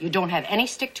 Alma. You don't have any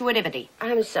stick-to-itivity.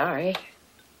 I'm sorry.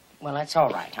 Well, that's all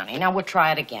right, honey. Now we'll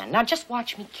try it again. Now just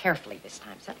watch me carefully this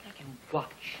time. Something I can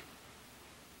watch.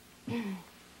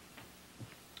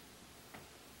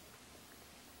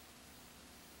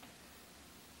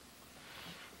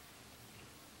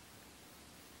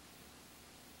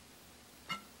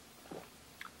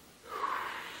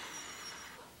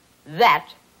 That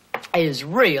is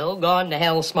real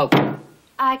gone-to-hell smoking.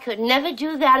 I could never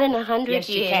do that in 100 years.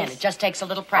 Yes, you can. It just takes a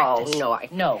little practice. Oh, no,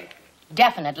 No.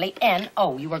 Definitely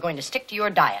N-O. You are going to stick to your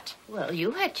diet. Well,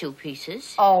 you had 2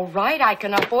 pieces. All right, I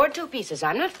can afford 2 pieces.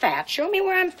 I'm not fat. Show me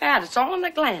where I'm fat. It's all in the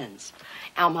glands.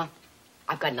 Alma,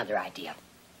 I've got another idea.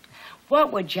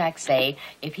 What would Jack say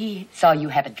if he saw you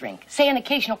have a drink? Say an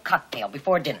occasional cocktail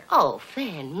before dinner. Oh,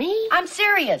 Fan, me? I'm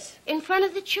serious. In front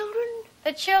of the children?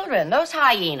 The children, those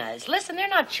hyenas. Listen, they're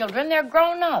not children. They're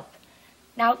grown up.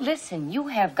 Now, listen, you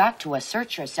have got to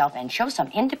assert yourself and show some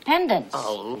independence.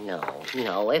 Oh,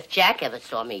 no. If Jack ever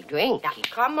saw me drink... Now,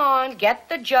 come on, get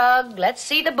the jug. Let's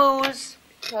see the booze.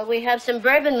 Well, we have some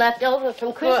bourbon left over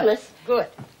from Christmas. Good.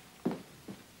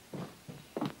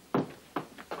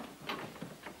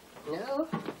 No?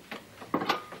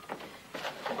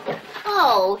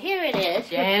 Oh, here it is.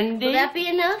 Dandy. Will that be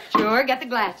enough? Sure, get the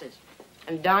glasses.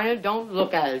 And, Dinah, don't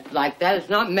look at it like that. It's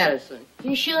not medicine.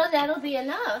 You sure that'll be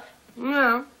enough?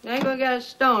 No, they ain't gonna get us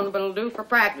stoned, but it'll do for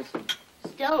practicing.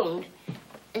 Stoned?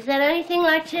 Is that anything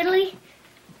like Tiddly?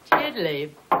 Tiddly?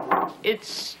 It's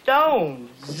stoned,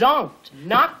 zonked,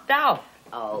 knocked out.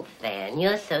 Oh, Fan,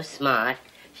 you're so smart.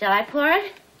 Shall I pour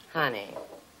it? Honey,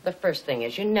 the first thing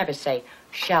is you never say,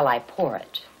 shall I pour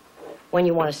it? When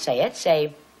you want to say it,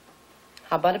 say,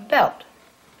 how about a belt?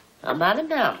 How about a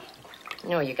belt?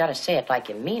 No, you gotta say it like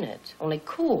you mean it. Only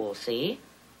cool, see?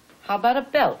 How about a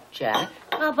belt, Jack?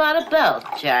 How about a belt,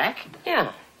 Jack?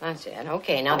 Yeah, that's it.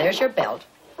 Okay, now there's your belt.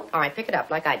 All right, pick it up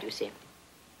like I do, see?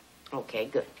 Okay,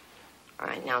 good. All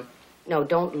right, now, no,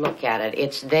 don't look at it.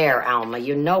 It's there, Alma.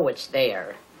 You know it's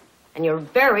there. And you're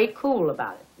very cool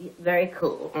about it. Very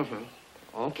cool. Mm-hmm.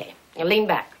 Okay. Now lean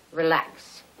back.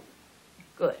 Relax.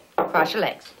 Good. Cross your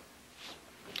legs.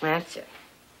 That's it.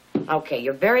 Okay,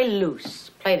 you're very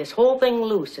loose. Play this whole thing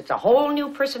loose. It's a whole new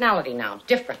personality now.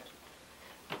 Different.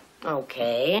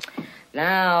 Okay.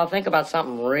 Now think about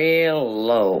something real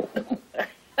low.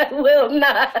 I will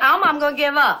not. Alma, I'm going to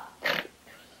give up.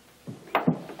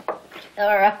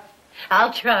 All right.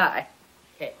 I'll try.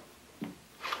 Okay.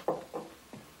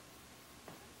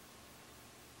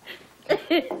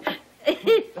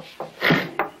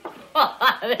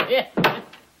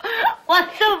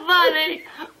 What's so funny?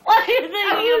 What are you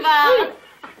thinking about?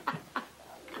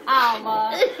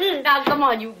 Alma. Now, come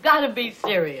on, you've got to be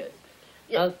serious.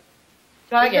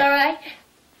 Try again. All right?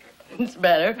 It's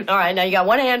better. All right, now you got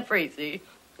one hand free, see?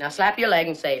 Now slap your leg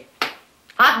and say,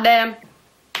 hot damn.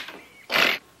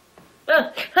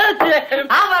 How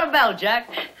about a bell, Jack?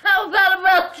 How about a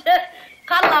bell, Jack?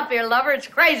 Cuddle up here, lover. It's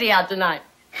crazy out tonight.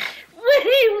 Where do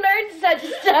you learn such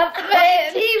stuff,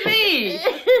 man? TV.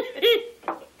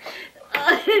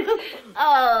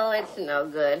 Oh, it's no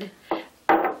good.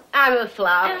 I'm a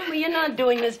flop. Well, you're not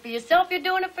doing this for yourself. You're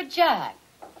doing it for Jack.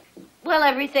 Well,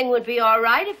 everything would be all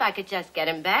right if I could just get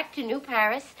him back to New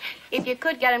Paris. If you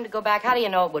could get him to go back, how do you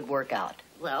know it would work out?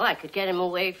 Well, I could get him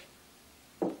away.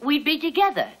 We'd be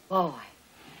together. Boy,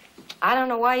 I don't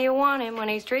know why you want him when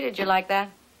he's treated you like that.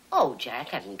 Oh, Jack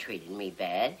hasn't treated me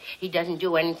bad. He doesn't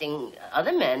do anything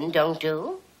other men don't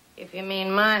do. If you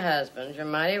mean my husband, you're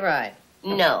mighty right.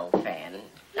 No, Fan.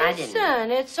 I didn't.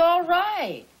 Listen, it's all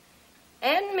right.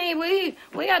 And me,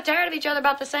 we got tired of each other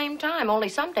about the same time. Only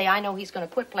someday I know he's going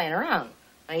to quit playing around.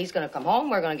 And he's going to come home,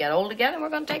 we're going to get old together, and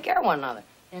we're going to take care of one another.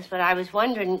 That's what I was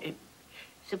wondering.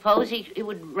 Suppose he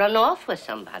would run off with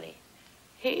somebody.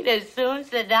 He'd as soon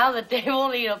sit down at the table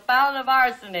and eat a pound of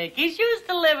arsenic. He's used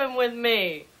to living with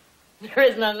me. There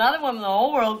isn't another woman in the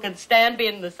whole world could stand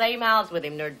being in the same house with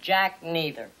him, nor Jack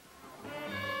neither.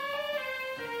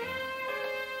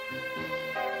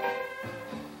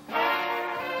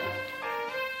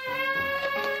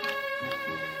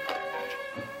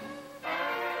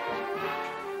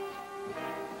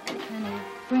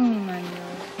 Bring me my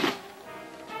euro.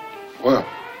 Well,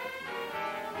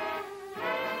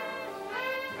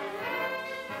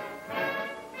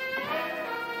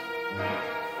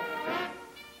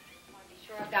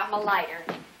 I've got my lighter.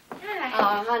 Hi.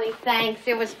 Oh, honey, thanks.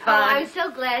 It was Oh, fun. I'm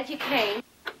so glad you came.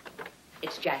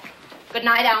 It's Jack. Good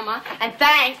night, Alma. And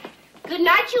thanks. Good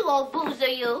night, you old boozer,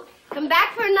 you. Come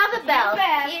back for another bell.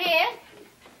 bet. You hear?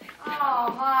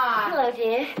 Oh, hi. Hello,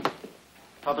 dear.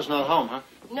 Papa's not home, huh?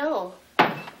 No.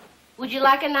 Would you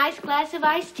like a nice glass of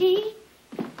iced tea?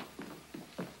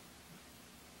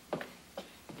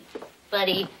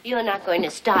 Buddy, you're not going to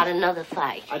start another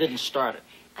fight. I didn't start it.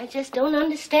 I just don't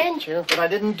understand you. But I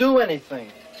didn't do anything.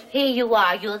 Here you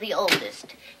are, you're the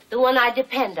oldest, the one I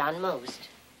depend on most.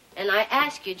 And I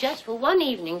ask you just for one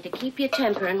evening to keep your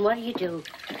temper, and what do?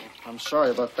 I'm sorry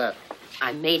about that.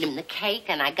 I made him the cake,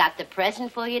 and I got the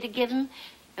present for you to give him.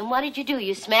 And what did?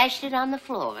 You smashed it on the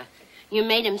floor. You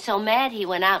made him so mad he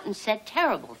went out and said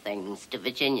terrible things to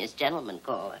Virginia's gentleman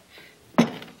caller.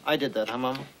 I did that, huh,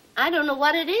 Mama? I don't know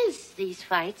what it is, these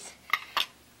fights.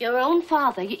 Your own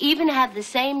father, you even have the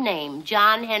same name,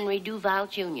 John Henry Duval,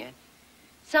 Jr.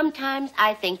 Sometimes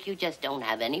I think you just don't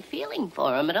have any feeling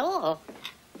for him at all.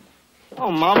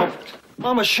 Oh, Mama.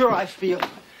 Mama, sure I feel.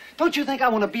 Don't you think I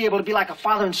want to be able to be like a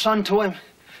father and son to him?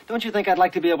 Don't you think I'd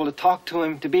like to be able to talk to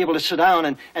him, to be able to sit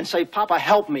down and say, Papa,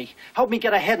 help me. Help me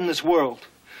get ahead in this world.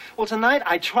 Well, tonight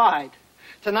I tried.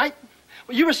 Tonight,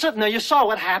 well, you were sitting there. You saw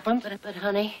what happened. But,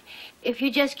 honey, if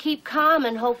you just keep calm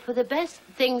and hope for the best,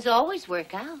 things always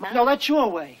work out. No, that's your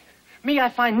way. Me, I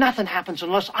find nothing happens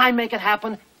unless I make it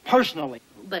happen personally.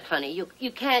 But, honey,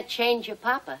 you can't change your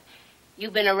papa.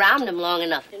 You've been around him long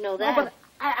enough to know that. No, but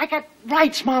I got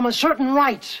rights, Mama, certain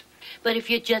rights. But if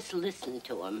you just listen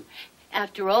to him,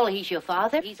 after all, he's your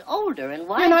father. He's older and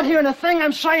wiser. You're not hearing a thing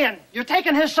I'm saying. You're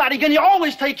taking his side again. You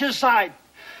always take his side.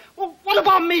 Well, what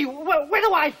about me? Where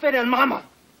do I fit in, Mama?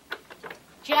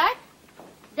 Jack?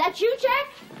 That you,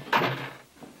 Jack?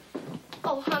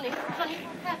 Oh, honey, what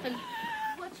happened?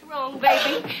 What's wrong,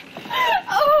 baby?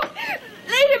 Oh,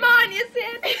 lead him on, you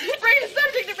said. Bring the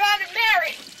subject around and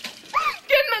marry.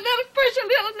 Give him a little push, a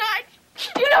little nudge.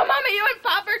 You know, Mama, you and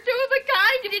Papa are two of a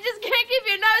kind, and you just can't keep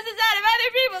your noses out of other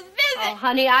people's business. Oh,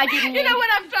 honey, I didn't You know what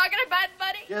I'm talking about,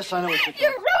 buddy? Yes, I know what you're You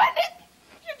ruined it.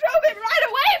 You drove it right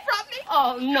away from me.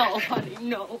 Oh, no, honey,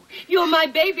 no. You're my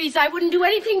babies. I wouldn't do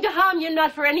anything to harm you,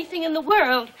 not for anything in the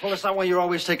world. Well, it's not why you're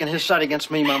always taking his side against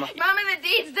me, Mama. Mama, the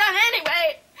deed's done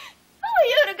anyway. Who are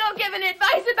you to go giving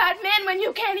advice about men when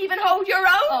you can't even hold your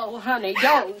own? Oh, honey,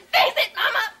 don't. Face it,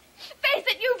 Mama. Face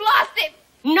it, you've lost him.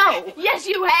 No. Yes,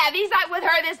 you have. He's out with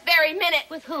her this very minute.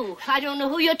 With who? I don't know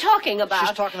who you're talking about.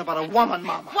 She's talking about a woman,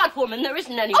 Mama. What woman? There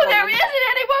isn't any Oh, woman. there isn't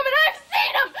any woman. I've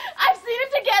seen them. I've seen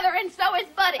them together, and so is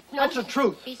Buddy. No, That's the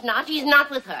truth. He's not. He's not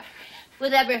with her.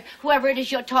 whoever it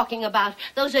is you're talking about.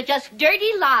 Those are just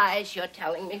dirty lies you're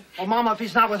telling me. Well, Mama, if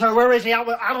he's not with her, where is he? Out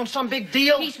on some big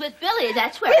deal? He's with Billy,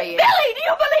 that's where he is. Billy, do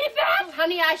you believe that? Oh,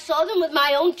 honey, I saw them with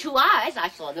my own 2 eyes. I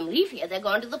saw them leave here. They're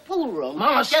going to the pool room.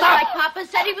 Mama, just stop! like Papa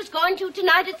said he was going to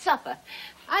tonight at supper.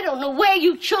 I don't know where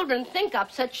you children think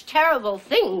up such terrible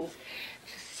things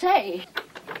to say.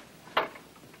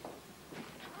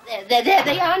 There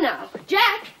they are now.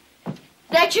 Jack!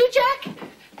 That you, Jack?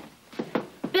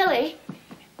 Billy?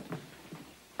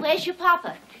 Where's your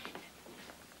papa?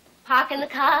 Park in the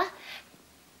car?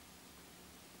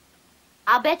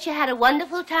 I'll bet you had a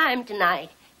wonderful time tonight,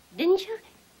 didn't you?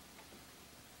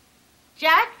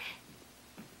 Jack?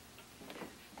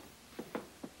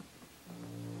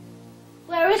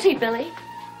 Where is he, Billy?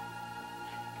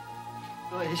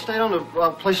 Well, he stayed on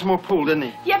to play some more pool, didn't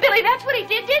he? Yeah, Billy, that's what he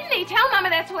did, didn't he? Tell Mama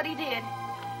that's what he did.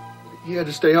 He had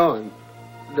to stay on.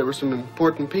 There were some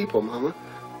important people, Mama.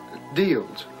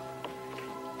 Deals.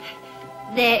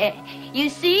 There. You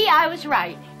see, I was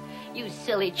right. You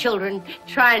silly children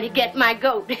trying to get my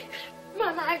goat.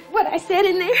 Mama, what I said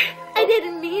in there, I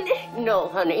didn't mean it. No,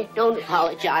 honey, don't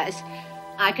apologize.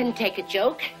 I can take a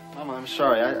joke. Mama, I'm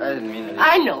sorry. I didn't mean it.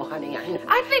 I know, honey, I know.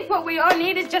 I think what we all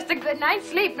need is just a good night's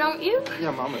sleep, don't you?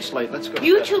 Yeah, Mama, it's late. Let's go. to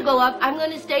You bed. two go up. I'm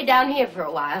going to stay down here for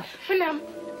a while. But now,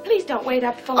 please don't wait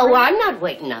up for Oh, I'm not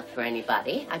waiting up for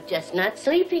anybody. I'm just not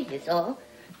sleepy, is all.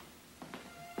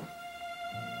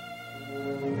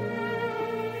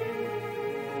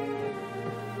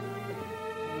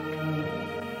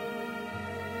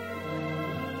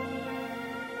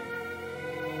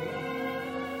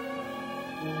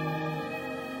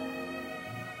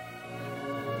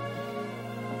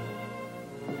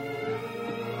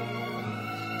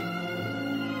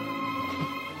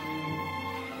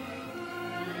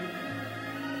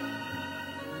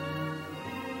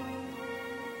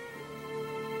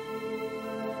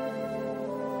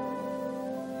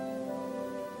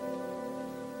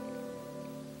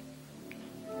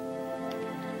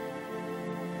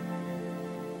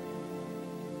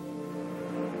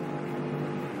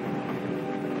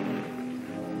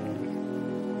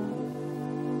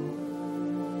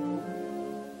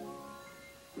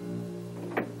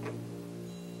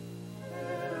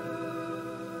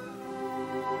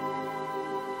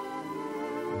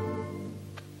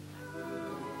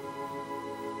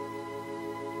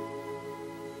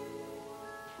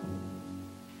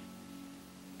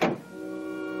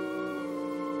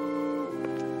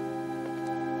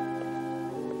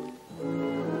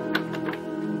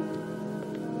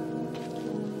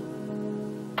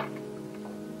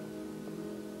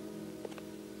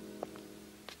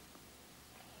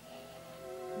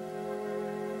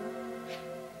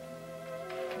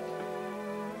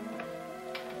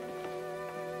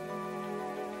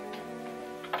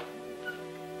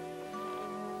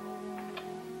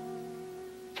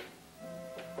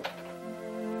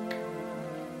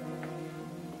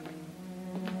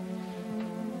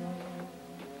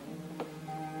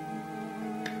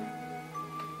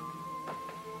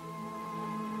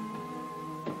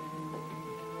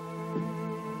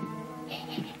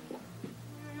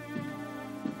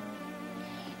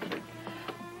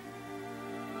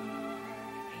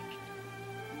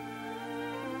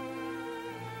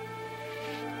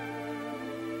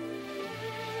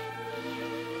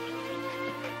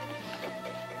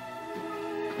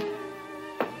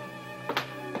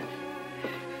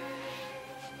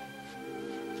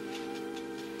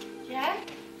 Jack?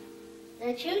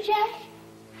 That you, Jack?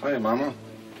 Hi, Mama.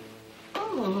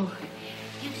 Oh,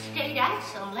 you stayed out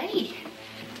so late.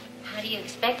 How do you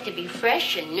expect to be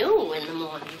fresh and new in the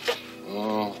morning?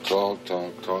 Oh, talk.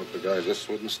 The guy just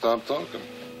wouldn't stop talking.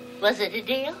 Was it a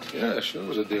deal? Yeah, sure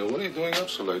was a deal. What are you doing up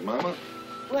so late, Mama?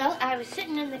 Well, I was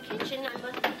sitting in the kitchen. I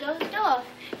must have dozed off.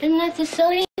 Isn't that the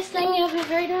silliest thing you ever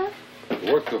heard of?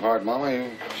 You work too hard, Mama.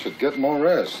 You should get more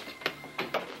rest.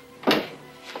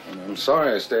 And I'm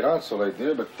sorry I stayed out so late,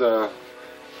 dear, but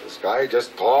this guy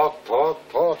just talk.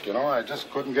 You know, I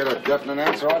just couldn't get a definite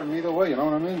answer out of him either way, you know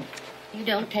what I mean? You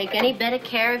don't take any better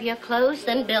care of your clothes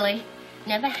than Billy.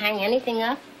 Never hang anything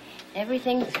up.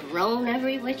 Everything's thrown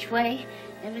every which way.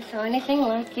 Never saw anything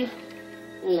like you.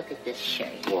 Look at this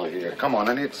shirt. Boy, here, come on,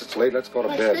 honey. It's late. Let's go to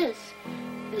What's bed. this?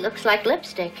 It looks like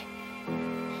lipstick.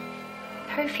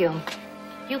 Perfume.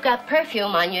 You got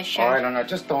perfume on your shirt. All right, now,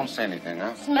 just don't say anything,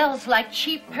 huh? Smells like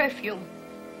cheap perfume.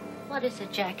 What is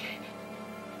it, Jack?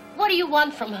 What do you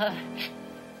want from her?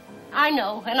 I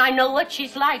know, and I know what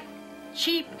she's like.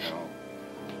 Cheap. No.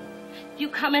 You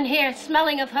come in here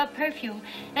smelling of her perfume,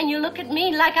 and you look at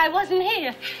me like I wasn't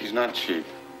here. She's not cheap.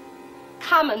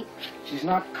 Common. She's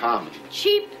not common.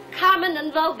 Cheap. Carmen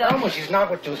and Logo. Alma, she's not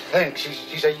what you think.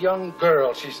 She's a young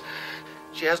girl.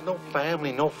 She has no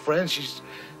family, no friends.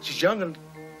 She's young and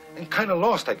kind of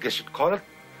lost, I guess you'd call it.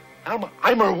 Alma,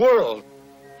 I'm her world.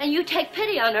 And you take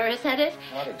pity on her, is that it?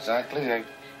 Not exactly.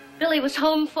 Billy was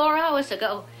home 4 hours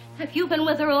ago. Have you been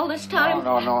with her all this time?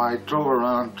 No. I drove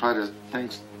around, tried to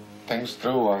think things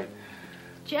through.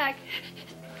 Jack,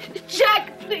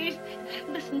 please,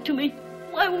 listen to me.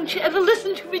 Why won't you ever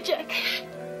listen to me, Jack?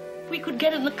 We could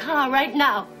get in the car right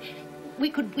now. We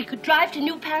could drive to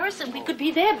New Paris and we could be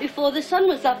there before the sun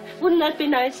was up. Wouldn't that be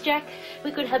nice, Jack?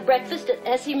 We could have breakfast at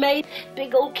Essie made,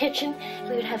 big old kitchen.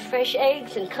 We would have fresh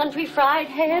eggs and country fried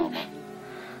ham.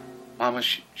 Mama,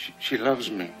 she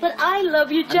loves me. But I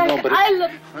love you, Jack. I know, but I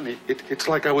love... Honey, it's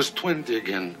like I was 20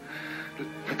 again.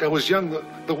 Like I was young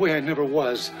the way I never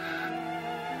was.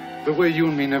 The way you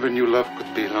and me never knew love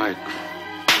could be like.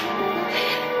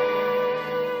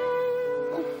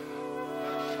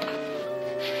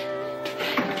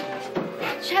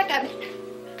 Jack,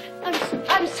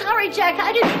 I'm sorry, Jack.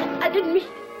 I didn't mean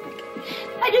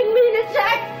it,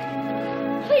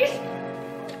 Jack. Please.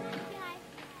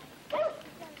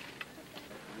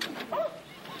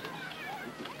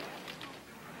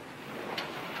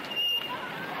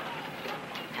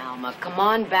 Alma, come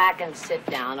on back and sit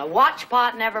down. A watch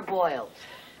pot never boils.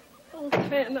 Oh,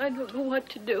 Fan, I don't know what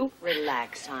to do.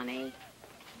 Relax, honey.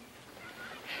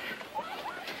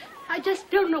 I just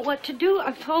don't know what to do.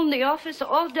 I've phoned the office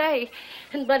all day,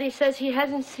 and Buddy says he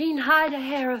hasn't seen hide a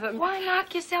hair of him. Why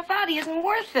knock yourself out? He isn't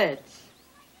worth it.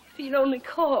 If he'd only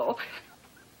call.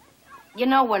 You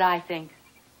know what I think?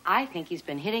 I think he's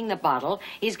been hitting the bottle.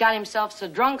 He's got himself so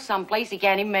drunk someplace he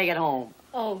can't even make it home.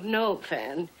 Oh, no,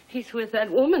 Fan. He's with that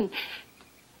woman.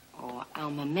 Oh,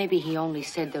 Alma, maybe he only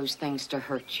said those things to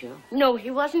hurt you. No,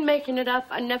 he wasn't making it up.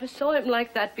 I never saw him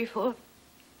like that before.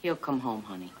 He'll come home,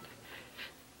 honey.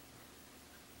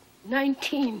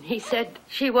 19, he said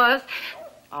she was.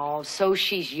 Oh, so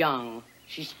she's young.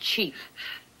 She's cheap.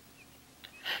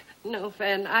 No,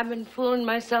 Fan, I've been fooling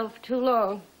myself too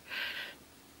long.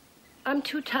 I'm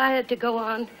too tired to go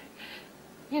on.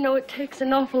 You know, it takes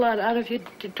an awful lot out of you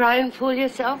to try and fool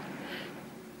yourself.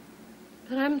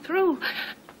 But I'm through.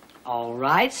 All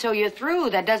right, so you're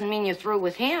through. That doesn't mean you're through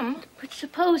with him. But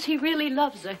suppose he really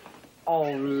loves her.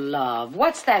 Oh, love.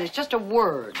 What's that? It's just a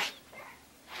word.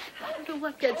 I don't know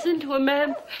what gets into a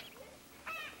man.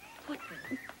 What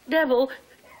devil?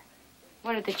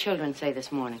 What did the children say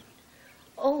this morning?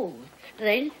 Oh,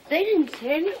 they didn't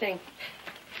say anything.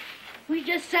 We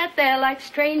just sat there like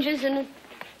strangers in a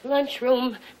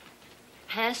lunchroom.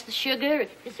 Pass the sugar.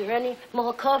 Is there any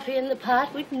more coffee in the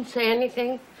pot? We didn't say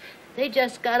anything. They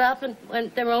just got up and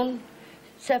went their own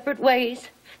separate ways.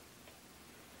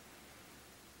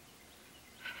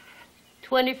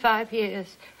 25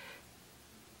 years.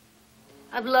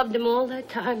 I've loved him all that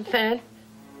time, Fan.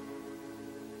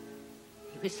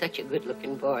 He was such a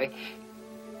good-looking boy.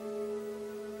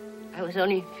 I was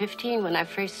only 15 when I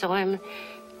first saw him.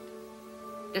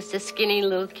 Just a skinny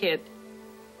little kid.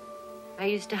 I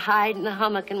used to hide in the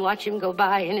hummock and watch him go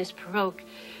by in his pirogue.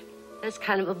 That's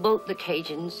kind of a boat the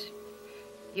Cajuns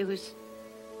use.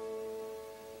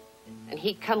 And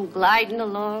he'd come gliding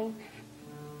along,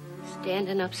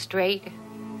 standing up straight,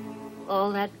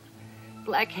 all that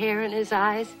black hair in his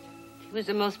eyes. He was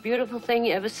the most beautiful thing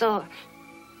you ever saw.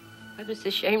 I was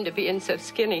ashamed of being so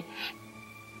skinny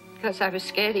because I was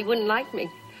scared he wouldn't like me.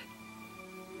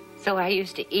 So I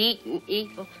used to eat and eat.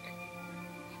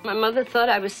 My mother thought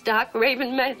I was stark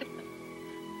raving mad.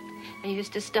 I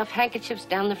used to stuff handkerchiefs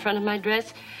down the front of my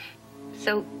dress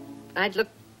so I'd look...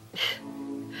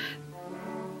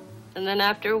 And then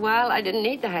after a while, I didn't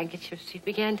need the handkerchiefs. He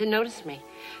began to notice me.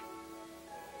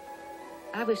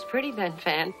 I was pretty then,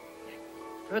 Fan,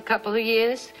 for a couple of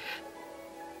years.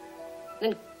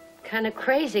 Then kind of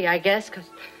crazy, I guess, because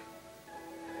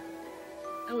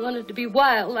I wanted to be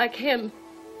wild like him.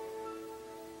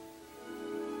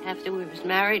 After we was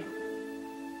married,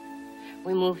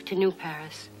 we moved to New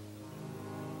Paris.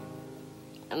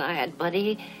 And I had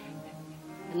Buddy,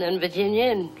 and then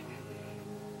Virginia,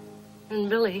 and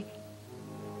Billy.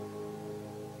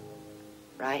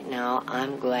 Right now,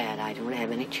 I'm glad I don't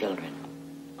have any children.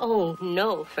 Oh,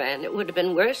 no, Fan. It would have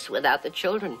been worse without the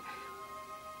children.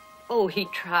 Oh, he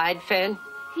tried, Fan.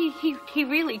 He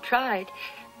really tried.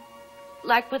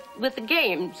 Like with the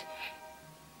games.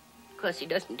 Of course, he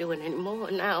doesn't do it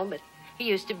anymore now, but he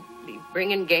used to be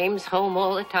bringing games home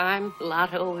all the time.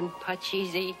 Lotto and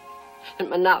Pachisi and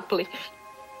Monopoly.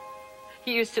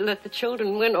 He used to let the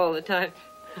children win all the time.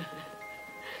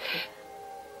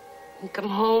 And come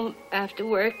home after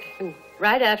work, and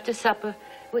right after supper,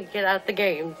 we'd get out the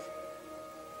games.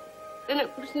 And it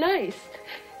was nice.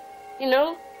 You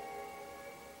know?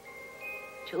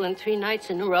 2 and 3 nights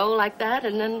in a row like that,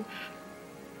 and then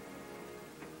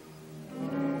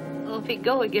off he'd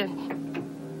go again.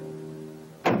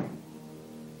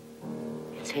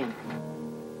 It's him.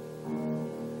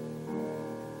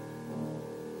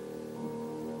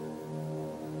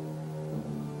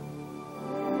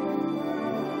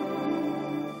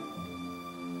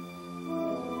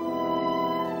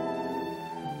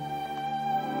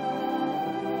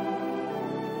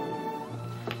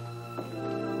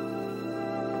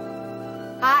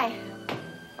 Hi.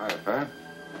 Hi, Pat.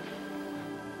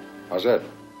 How's that?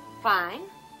 Fine.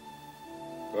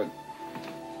 Good.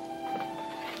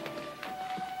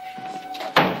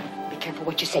 Be careful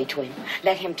what you say to him.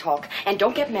 Let him talk. And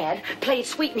don't get mad. Play it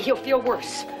sweet and he'll feel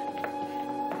worse.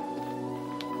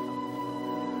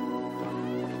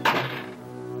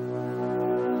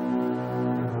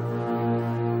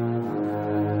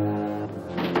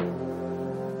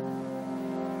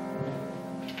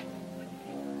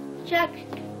 Jack,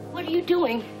 what are you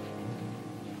doing?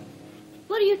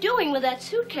 What are you doing with that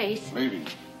suitcase? Leaving.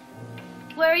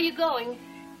 Where are you going?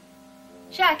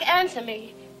 Jack, answer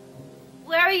me.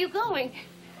 Where are you going?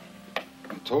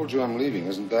 I told you I'm leaving.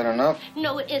 Isn't that enough?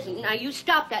 No, it isn't. Now, you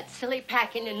stop that silly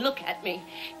packing and look at me.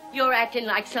 You're acting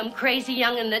like some crazy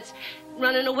young'un that's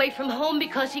running away from home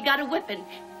because he got a whipping.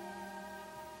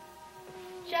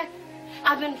 Jack,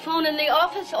 I've been phoning the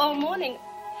office all morning.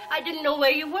 I didn't know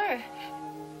where you were.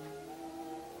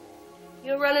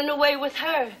 You're running away with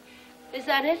her. Is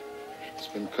that it? It's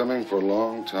been coming for a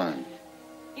long time.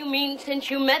 You mean since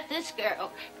you met this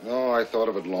girl? No, I thought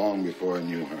of it long before I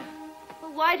knew her.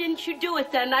 Well, why didn't you do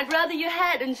it then? I'd rather you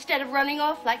had instead of running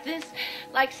off like this,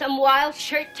 like some wild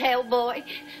shirt-tail boy.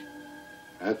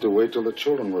 I had to wait till the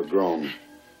children were grown.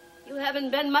 You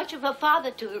haven't been much of a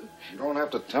father to them. You don't have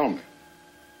to tell me.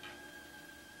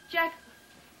 Jack,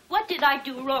 what did I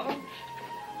do wrong?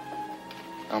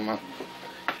 Alma,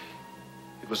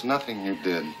 it was nothing you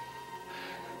did.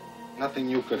 Nothing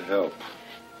you could help.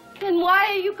 Then why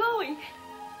are you going?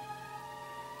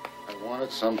 I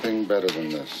wanted something better than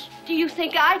this. Do you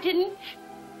think I didn't?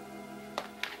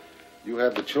 You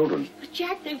had the children. But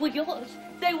Jack, they were yours.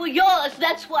 They were yours.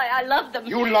 That's why I loved them.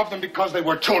 You loved them because they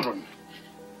were children.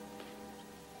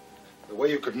 The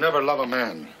way you could never love a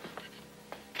man.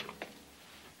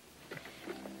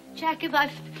 Jack, if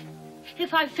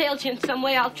I failed you in some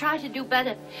way, I'll try to do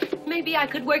better. Maybe I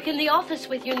could work in the office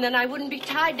with you, and then I wouldn't be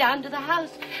tied down to the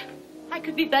house. I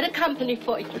could be better company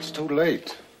for you. It's too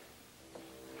late.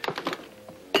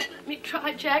 Let me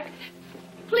try, Jack.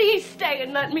 Please stay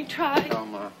and let me try.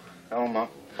 Alma,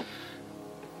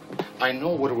 I know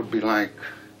what it would be like,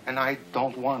 and I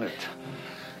don't want it.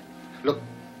 Look,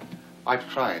 I've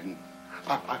tried.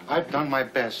 I've done my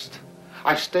best.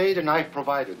 I've stayed and I've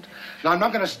provided. Now, I'm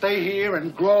not going to stay here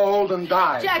and grow old and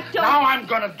die. Jack, don't. Now I'm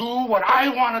going to do what I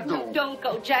want to do. No, don't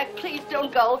go, Jack. Please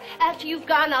don't go. After you've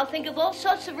gone, I'll think of all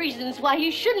sorts of reasons why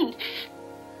you shouldn't.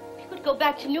 We could go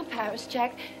back to New Paris,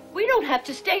 Jack. We don't have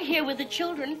to stay here with the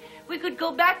children. We could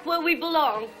go back where we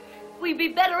belong. We'd be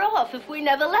better off if we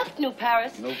never left New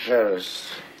Paris. New Paris,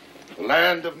 the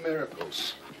land of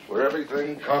miracles, where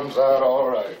everything comes out all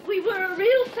right. We were a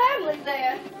real family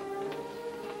there.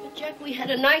 But Jack, we had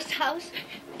a nice house.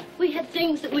 We had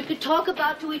things that we could talk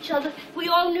about to each other. We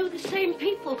all knew the same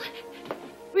people.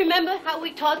 Remember how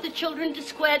we taught the children to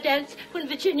square dance when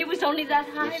Virginia was only that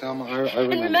high? Yes, Alma, I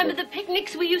remember. And remember the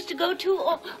picnics we used to go to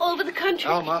all over the country?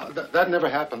 Alma, that never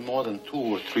happened more than 2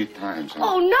 or 3 times. Huh?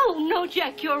 Oh, no,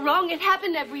 Jack, you're wrong. It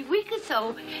happened every week or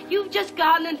so. You've just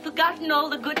gone and forgotten all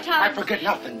the good times. I forget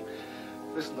nothing.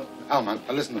 Listen, Alma,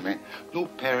 listen to me. New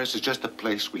Paris is just a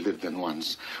place we lived in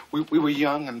once. We were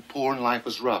young and poor and life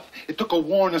was rough. It took a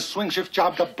war and a swing shift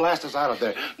job to blast us out of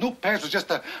there. New Paris was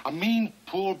just a mean,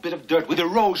 poor bit of dirt with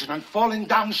erosion and falling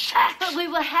down shacks. But we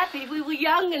were happy. We were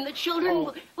young and the children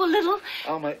were little.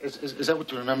 Alma, is that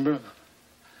what you remember?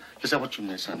 Is that what you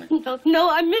miss, honey? No,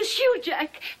 I miss you,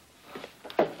 Jack.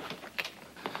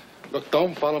 Look,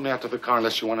 don't follow me out to the car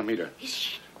unless you want to meet her.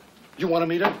 You want to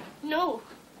meet her? No.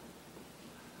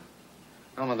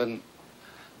 Alma, then,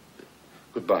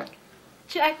 goodbye.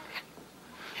 Jack.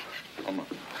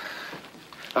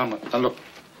 Alma, now look,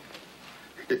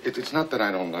 it's not that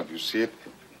I don't love you, see it?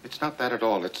 It's not that at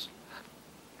all, it's...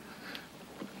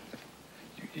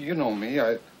 You know me,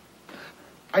 I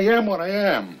am what I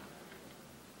am.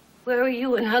 Where are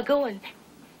you and her going?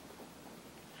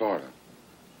 Florida.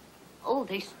 Oh,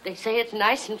 they say it's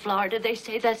nice in Florida. They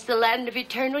say that's the land of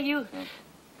eternal youth.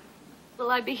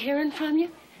 Will I be hearing from you?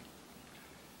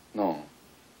 No.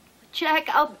 Jack,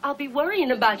 I'll be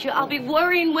worrying about you. I'll be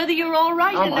worrying whether you're all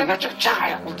right. Oh, I got your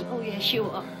child. Oh, yes, you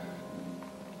are.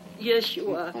 Yes,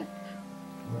 you are.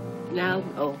 Now,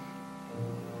 go.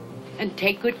 And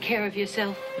take good care of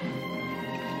yourself.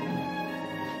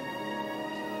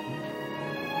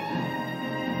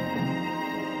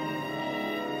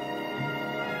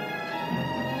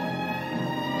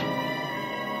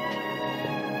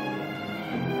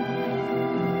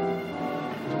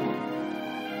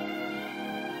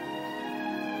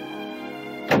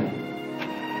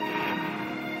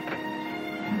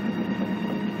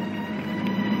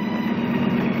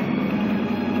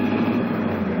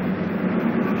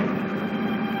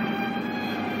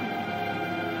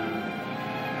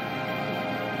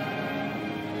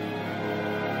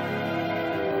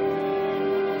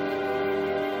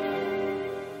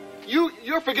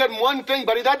 You're forgetting one thing,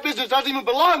 buddy. That business doesn't even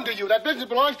belong to you. That business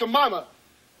belongs to Mama.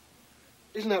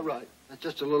 Isn't that right? That's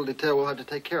just a little detail we'll have to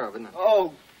take care of, isn't it?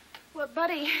 Oh. Well,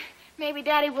 Buddy, maybe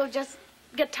Daddy will just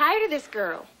get tired of this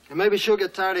girl. And maybe she'll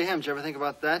get tired of him. Did you ever think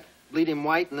about that? Bleed him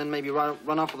white and then maybe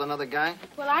run off with another guy?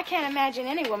 Well, I can't imagine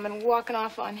any woman walking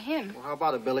off on him. Well, how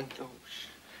about it, Billy? Oh,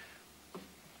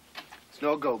 it's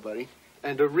no go, buddy.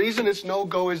 And the reason it's no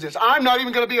go is this. I'm not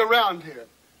even going to be around here.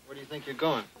 Where do you think you're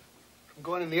going? I'm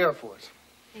going in the Air Force.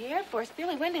 The Air Force?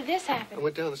 Billy, when did this happen? I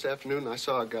went down this afternoon and I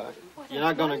saw a guy. Well, You're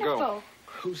not going to go. wonderful.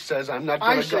 Who says I'm not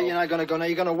going to go? I say you're not going to go. Now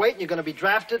you're going to wait and you're going to be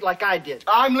drafted like I did.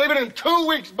 I'm leaving in 2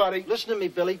 weeks, buddy. Listen to me,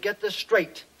 Billy. Get this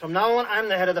straight. From now on, I'm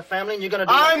the head of the family and you're going to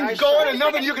do I'm like I going say. and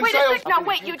nothing you can Wait say. a second. No,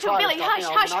 wait, you two. Billy, hush,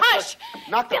 hush, hush.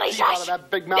 Knock the Billy, teeth out hush. of that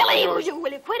big mouth of Billy, yours.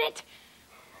 will you quit it?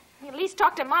 At least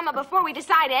talk to Mama before we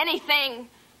decide anything.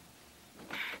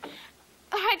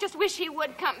 I just wish he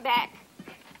would come back.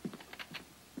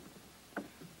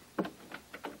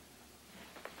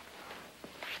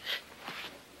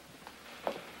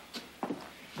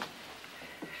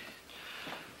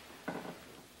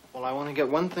 Well, I want to get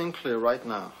one thing clear right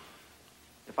now.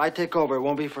 If I take over, it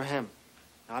won't be for him.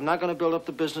 Now, I'm not going to build up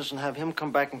the business and have him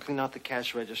come back and clean out the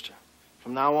cash register.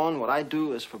 From now on, what I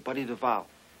do is for Buddy DeVal.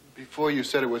 Before you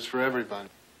said it was for everybody.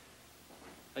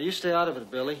 Now, you stay out of it,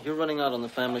 Billy. You're running out on the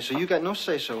family, so you got no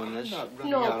say-so in this.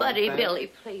 No, Buddy,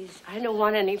 Billy, please. I don't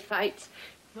want any fights.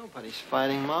 Nobody's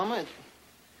fighting, Mama.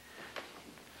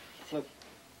 Look,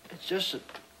 it's just that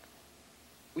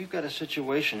we've got a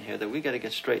situation here that we got to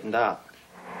get straightened out.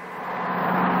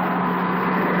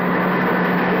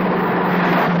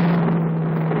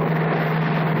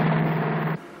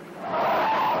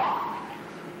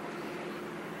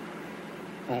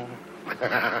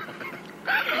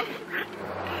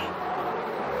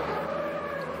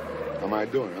 How am I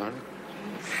doing, honey?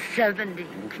 70.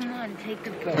 Come on, take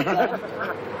the boat.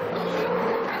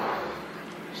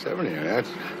 70, that's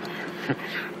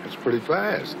pretty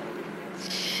fast.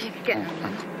 Chicken.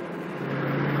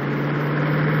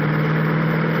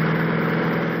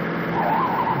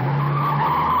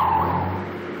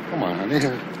 Come on, honey.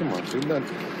 Come on, see that?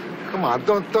 Come on,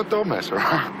 don't mess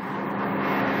around.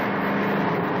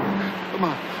 Come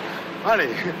on,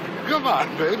 honey. Come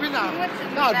on, baby.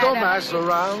 Now, don't mess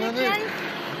around, honey.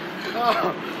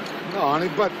 No, honey,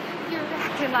 but. You're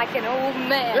acting like an old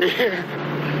man.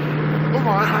 Come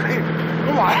on, honey.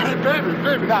 Come on, honey,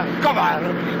 baby. Now, come on,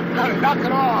 honey, knock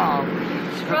it off.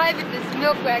 He's driving this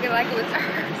milk wagon like it was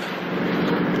hers.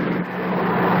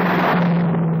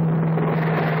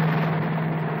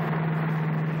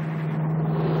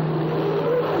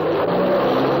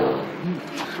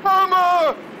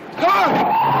 Mama! Come!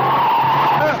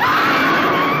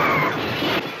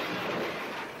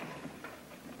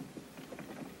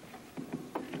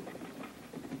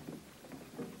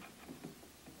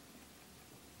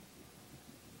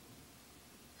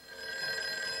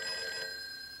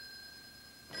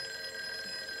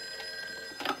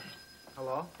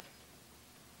 Hello?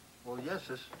 Well, yes,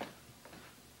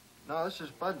 No, this is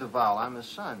Bud DeVal. I'm his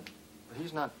son. But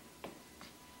he's not...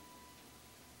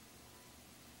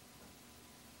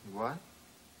 What?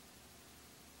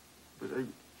 But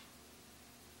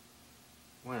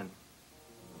when?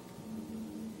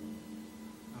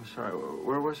 I'm sorry,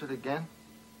 where was it again?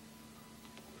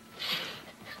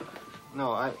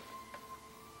 No,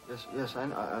 Yes, I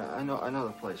know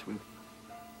the place.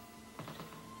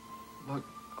 Look,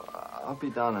 I'll be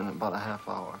down in about a half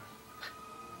hour.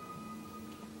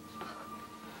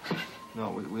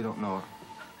 No, we don't know her.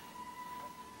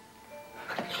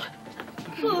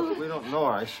 We don't know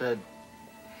her, I said.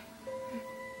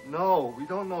 No, we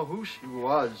don't know who she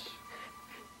was.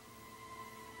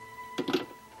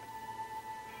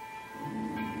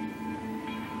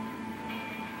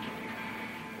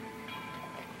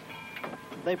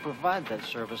 They provide that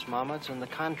service, Mama. It's in the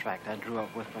contract I drew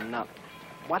up with them. Now,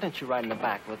 why don't you ride in the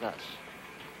back with us?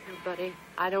 Buddy,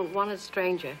 I don't want a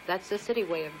stranger. That's the city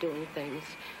way of doing things.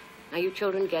 Now, you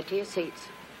children, get to your seats.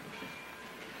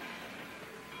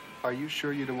 Are you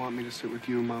sure you don't want me to sit with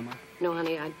you, Mama? No,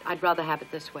 honey, I'd rather have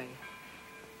it this way.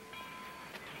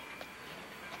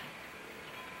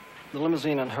 The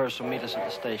limousine and hearse will meet us at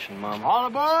the station, Mama. All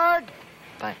aboard!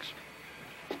 Thanks.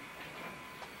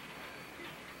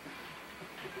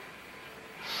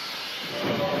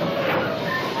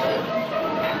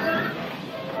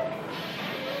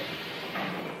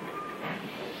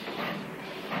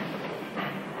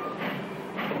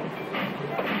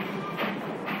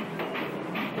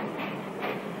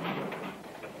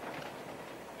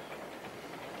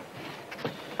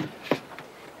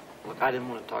 I didn't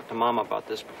want to talk to Mama about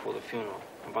this before the funeral.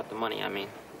 About the money, I mean.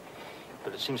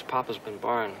 But it seems Papa's been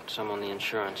borrowing some on the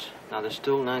insurance. Now, there's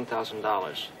still $9,000.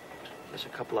 There's a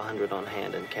couple of hundred on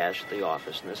hand in cash at the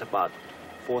office, and there's about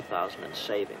 $4,000 in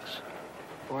savings.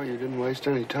 Boy, you didn't waste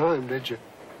any time, did you?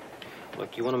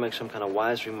 Look, you want to make some kind of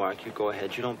wise remark, you go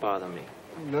ahead. You don't bother me.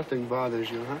 Nothing bothers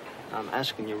you, huh? I'm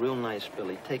asking you real nice,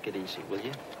 Billy. Take it easy, will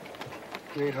you?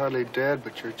 You ain't hardly dead,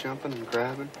 but you're jumping and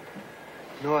grabbing.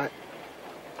 You know,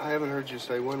 I haven't heard you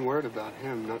say one word about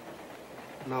him.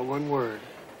 Not one word.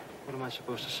 What am I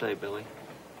supposed to say, Billy?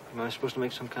 Am I supposed to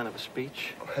make some kind of a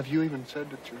speech? Have you even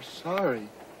said that you're sorry?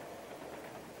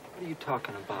 What are you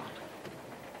talking about?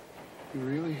 You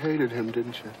really hated him,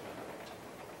 didn't you?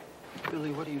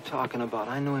 Billy, what are you talking about?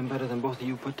 I know him better than both of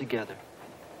you put together.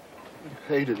 You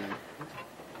hated him.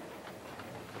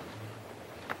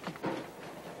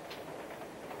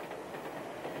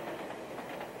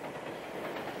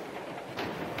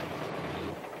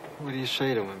 What do you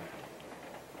say to him?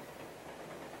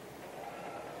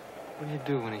 What do you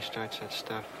do when he starts that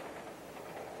stuff?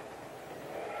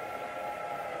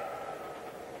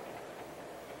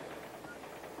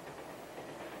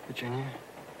 Virginia,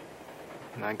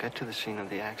 when I got to the scene of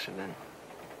the accident,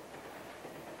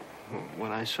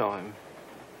 when I saw him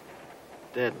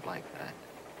dead like that,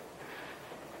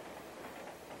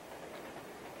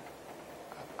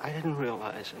 I didn't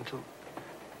realize until...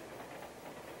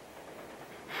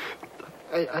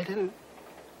 I didn't...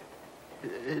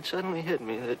 It suddenly hit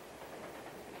me that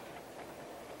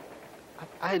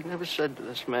I had never said to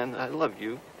this man that I loved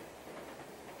you.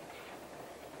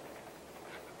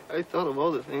 I thought of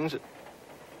all the things that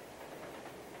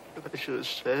I should have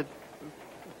said,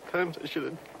 the times I should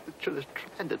have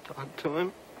tried to talk to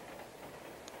him.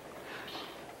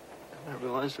 And I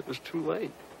realized it was too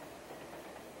late.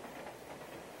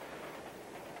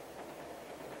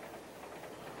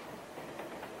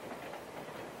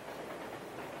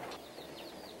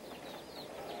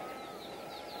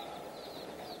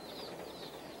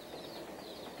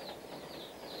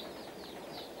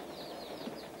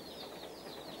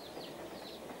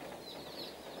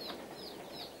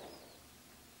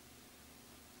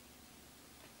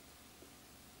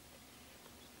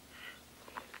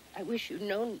 I wish you'd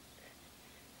known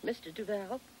Mr.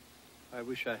 Duval. I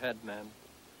wish I had, ma'am.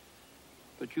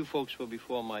 But you folks were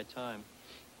before my time.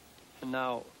 And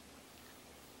now,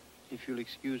 if you'll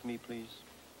excuse me, please.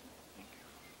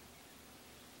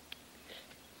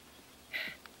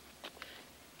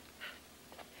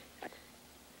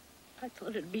 I thought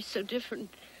it'd be so different.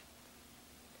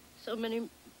 So many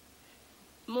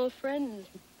more friends,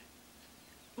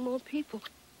 more people. It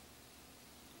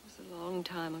was a long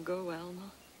time ago,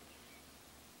 Alma.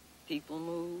 People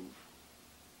move,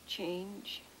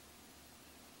 change,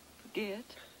 forget.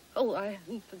 Oh, I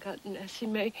haven't forgotten, Essie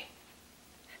May.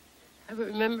 I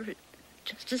remember it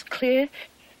just as clear.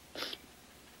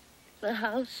 The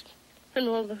house and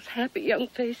all those happy young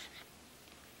faces.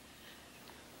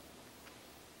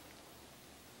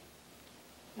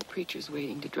 The preacher's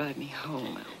waiting to drive me home,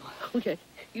 Alma. Oh, yeah,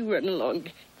 you run along.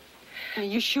 Are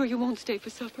you sure you won't stay for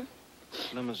supper?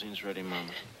 Limousine's ready,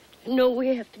 Mama. No,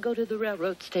 we have to go to the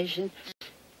railroad station.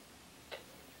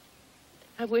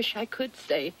 I wish I could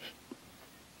stay.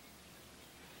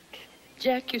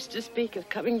 Jack used to speak of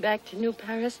coming back to New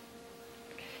Paris.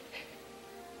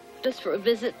 Just for a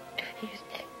visit.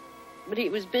 But he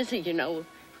was busy, you know, with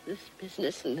this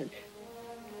business and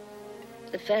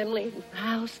the family and the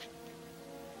house.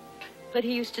 But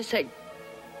he used to say,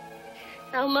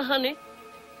 Alma, honey,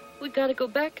 we gotta go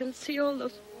back and see all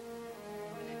those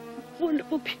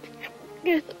wonderful people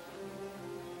again.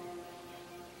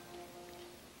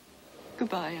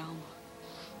 Goodbye, Alma.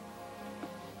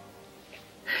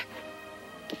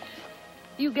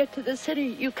 You get to the city,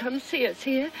 you come see us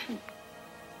here.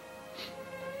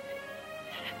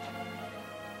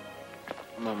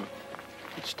 Mama,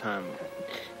 It's time.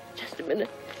 Just a minute.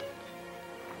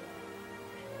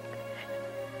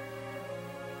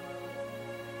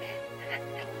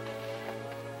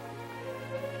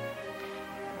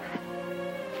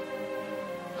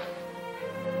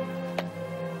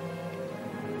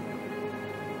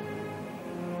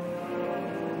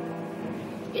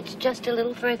 It's just a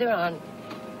little further on.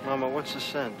 Mama, what's the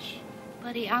sense?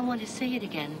 Buddy, I want to say it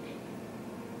again.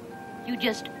 You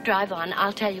just drive on.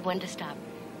 I'll tell you when to stop.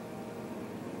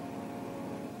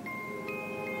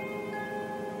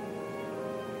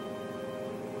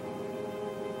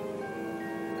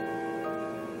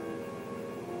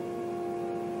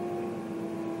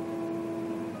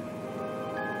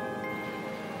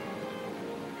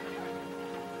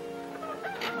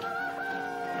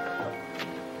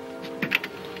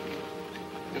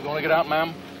 You going to get out,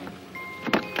 ma'am?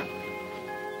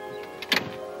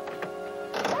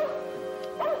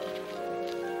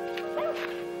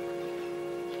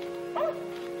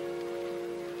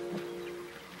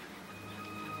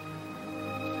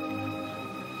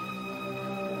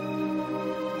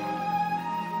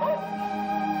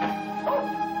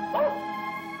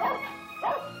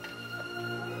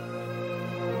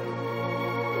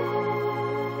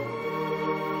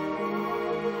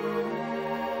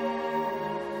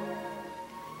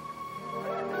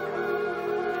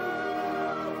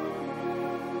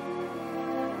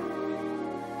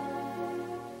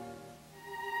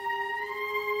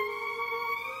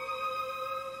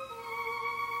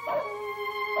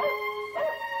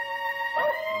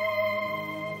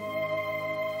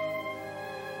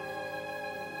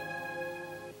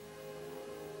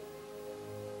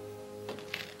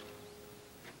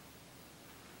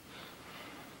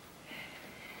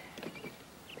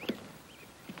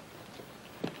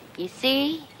 You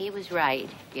see, he was right,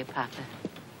 your papa.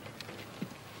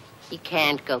 You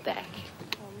can't go back.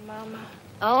 Oh, Mama.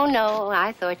 Oh, no,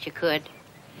 I thought you could.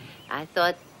 I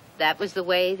thought that was the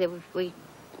way that we...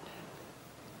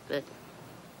 But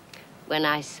when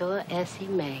I saw Essie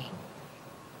May,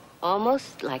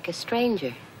 almost like a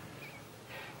stranger,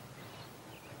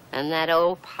 and that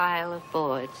old pile of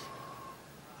boards,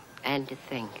 and to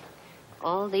think,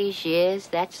 all these years,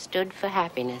 that stood for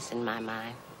happiness in my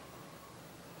mind.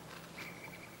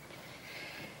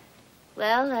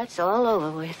 Well, that's all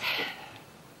over with.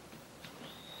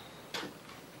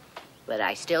 But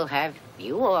I still have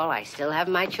you all. I still have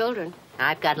my children.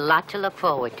 I've got a lot to look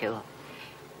forward to.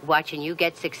 Watching you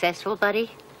get successful, buddy.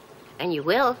 And you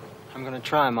will. I'm gonna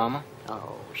try, Mama.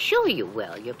 Oh, sure you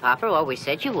will. Your papa always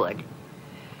said you would.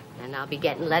 And I'll be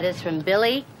getting letters from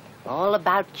Billy, all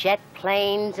about jet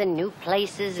planes and new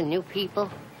places and new people.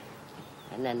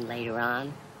 And then later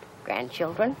on,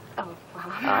 grandchildren. Oh,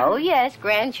 Mama. Oh, yes,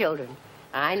 grandchildren.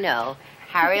 I know.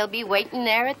 Harry'll be waiting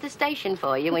there at the station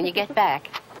for you when you get back.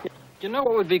 You know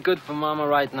what would be good for Mama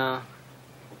right now?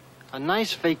 A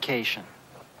nice vacation.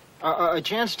 A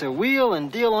chance to wheel and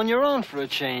deal on your own for a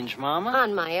change, Mama.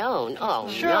 On my own? Oh,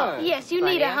 sure. No. Yes, you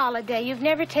need a holiday. You've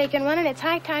never taken one, and it's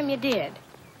high time you did.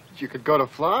 You could go to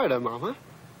Florida, Mama.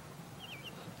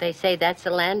 They say that's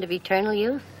the land of eternal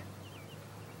youth.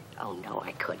 Oh, no,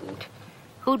 I couldn't.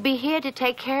 Who'd be here to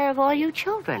take care of all you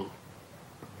children?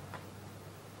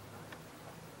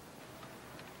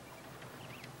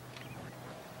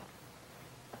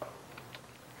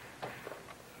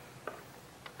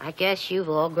 I guess you've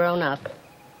all grown up.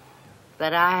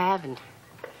 But I haven't.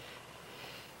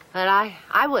 But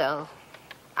I will.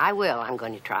 I will. I'm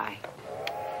going to try.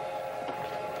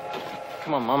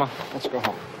 Come on, Mama. Let's go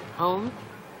home. Home?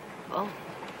 Oh,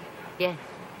 yes.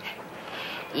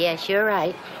 Yes, you're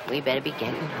right. We better be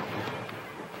getting home.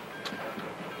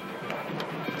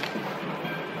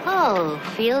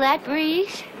 Oh, feel that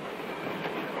breeze?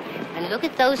 And look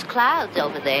at those clouds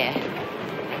over there.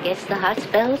 I guess the hot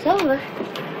spell's over.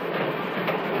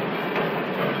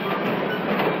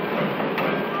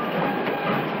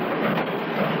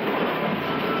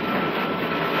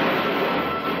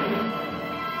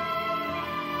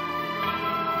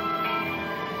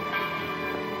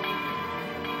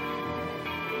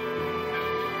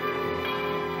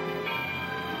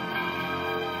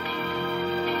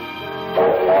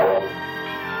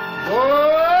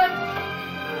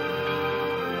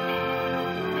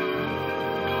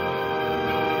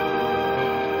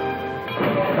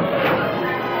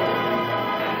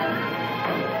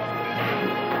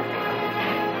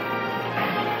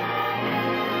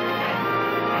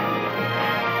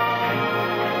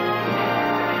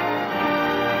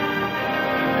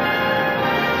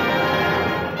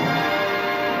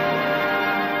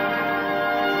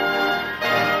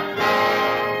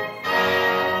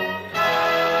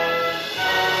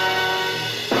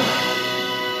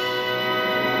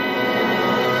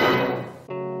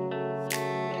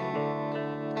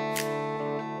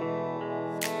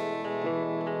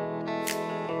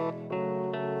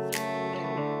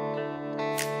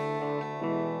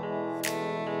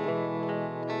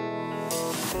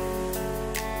 you.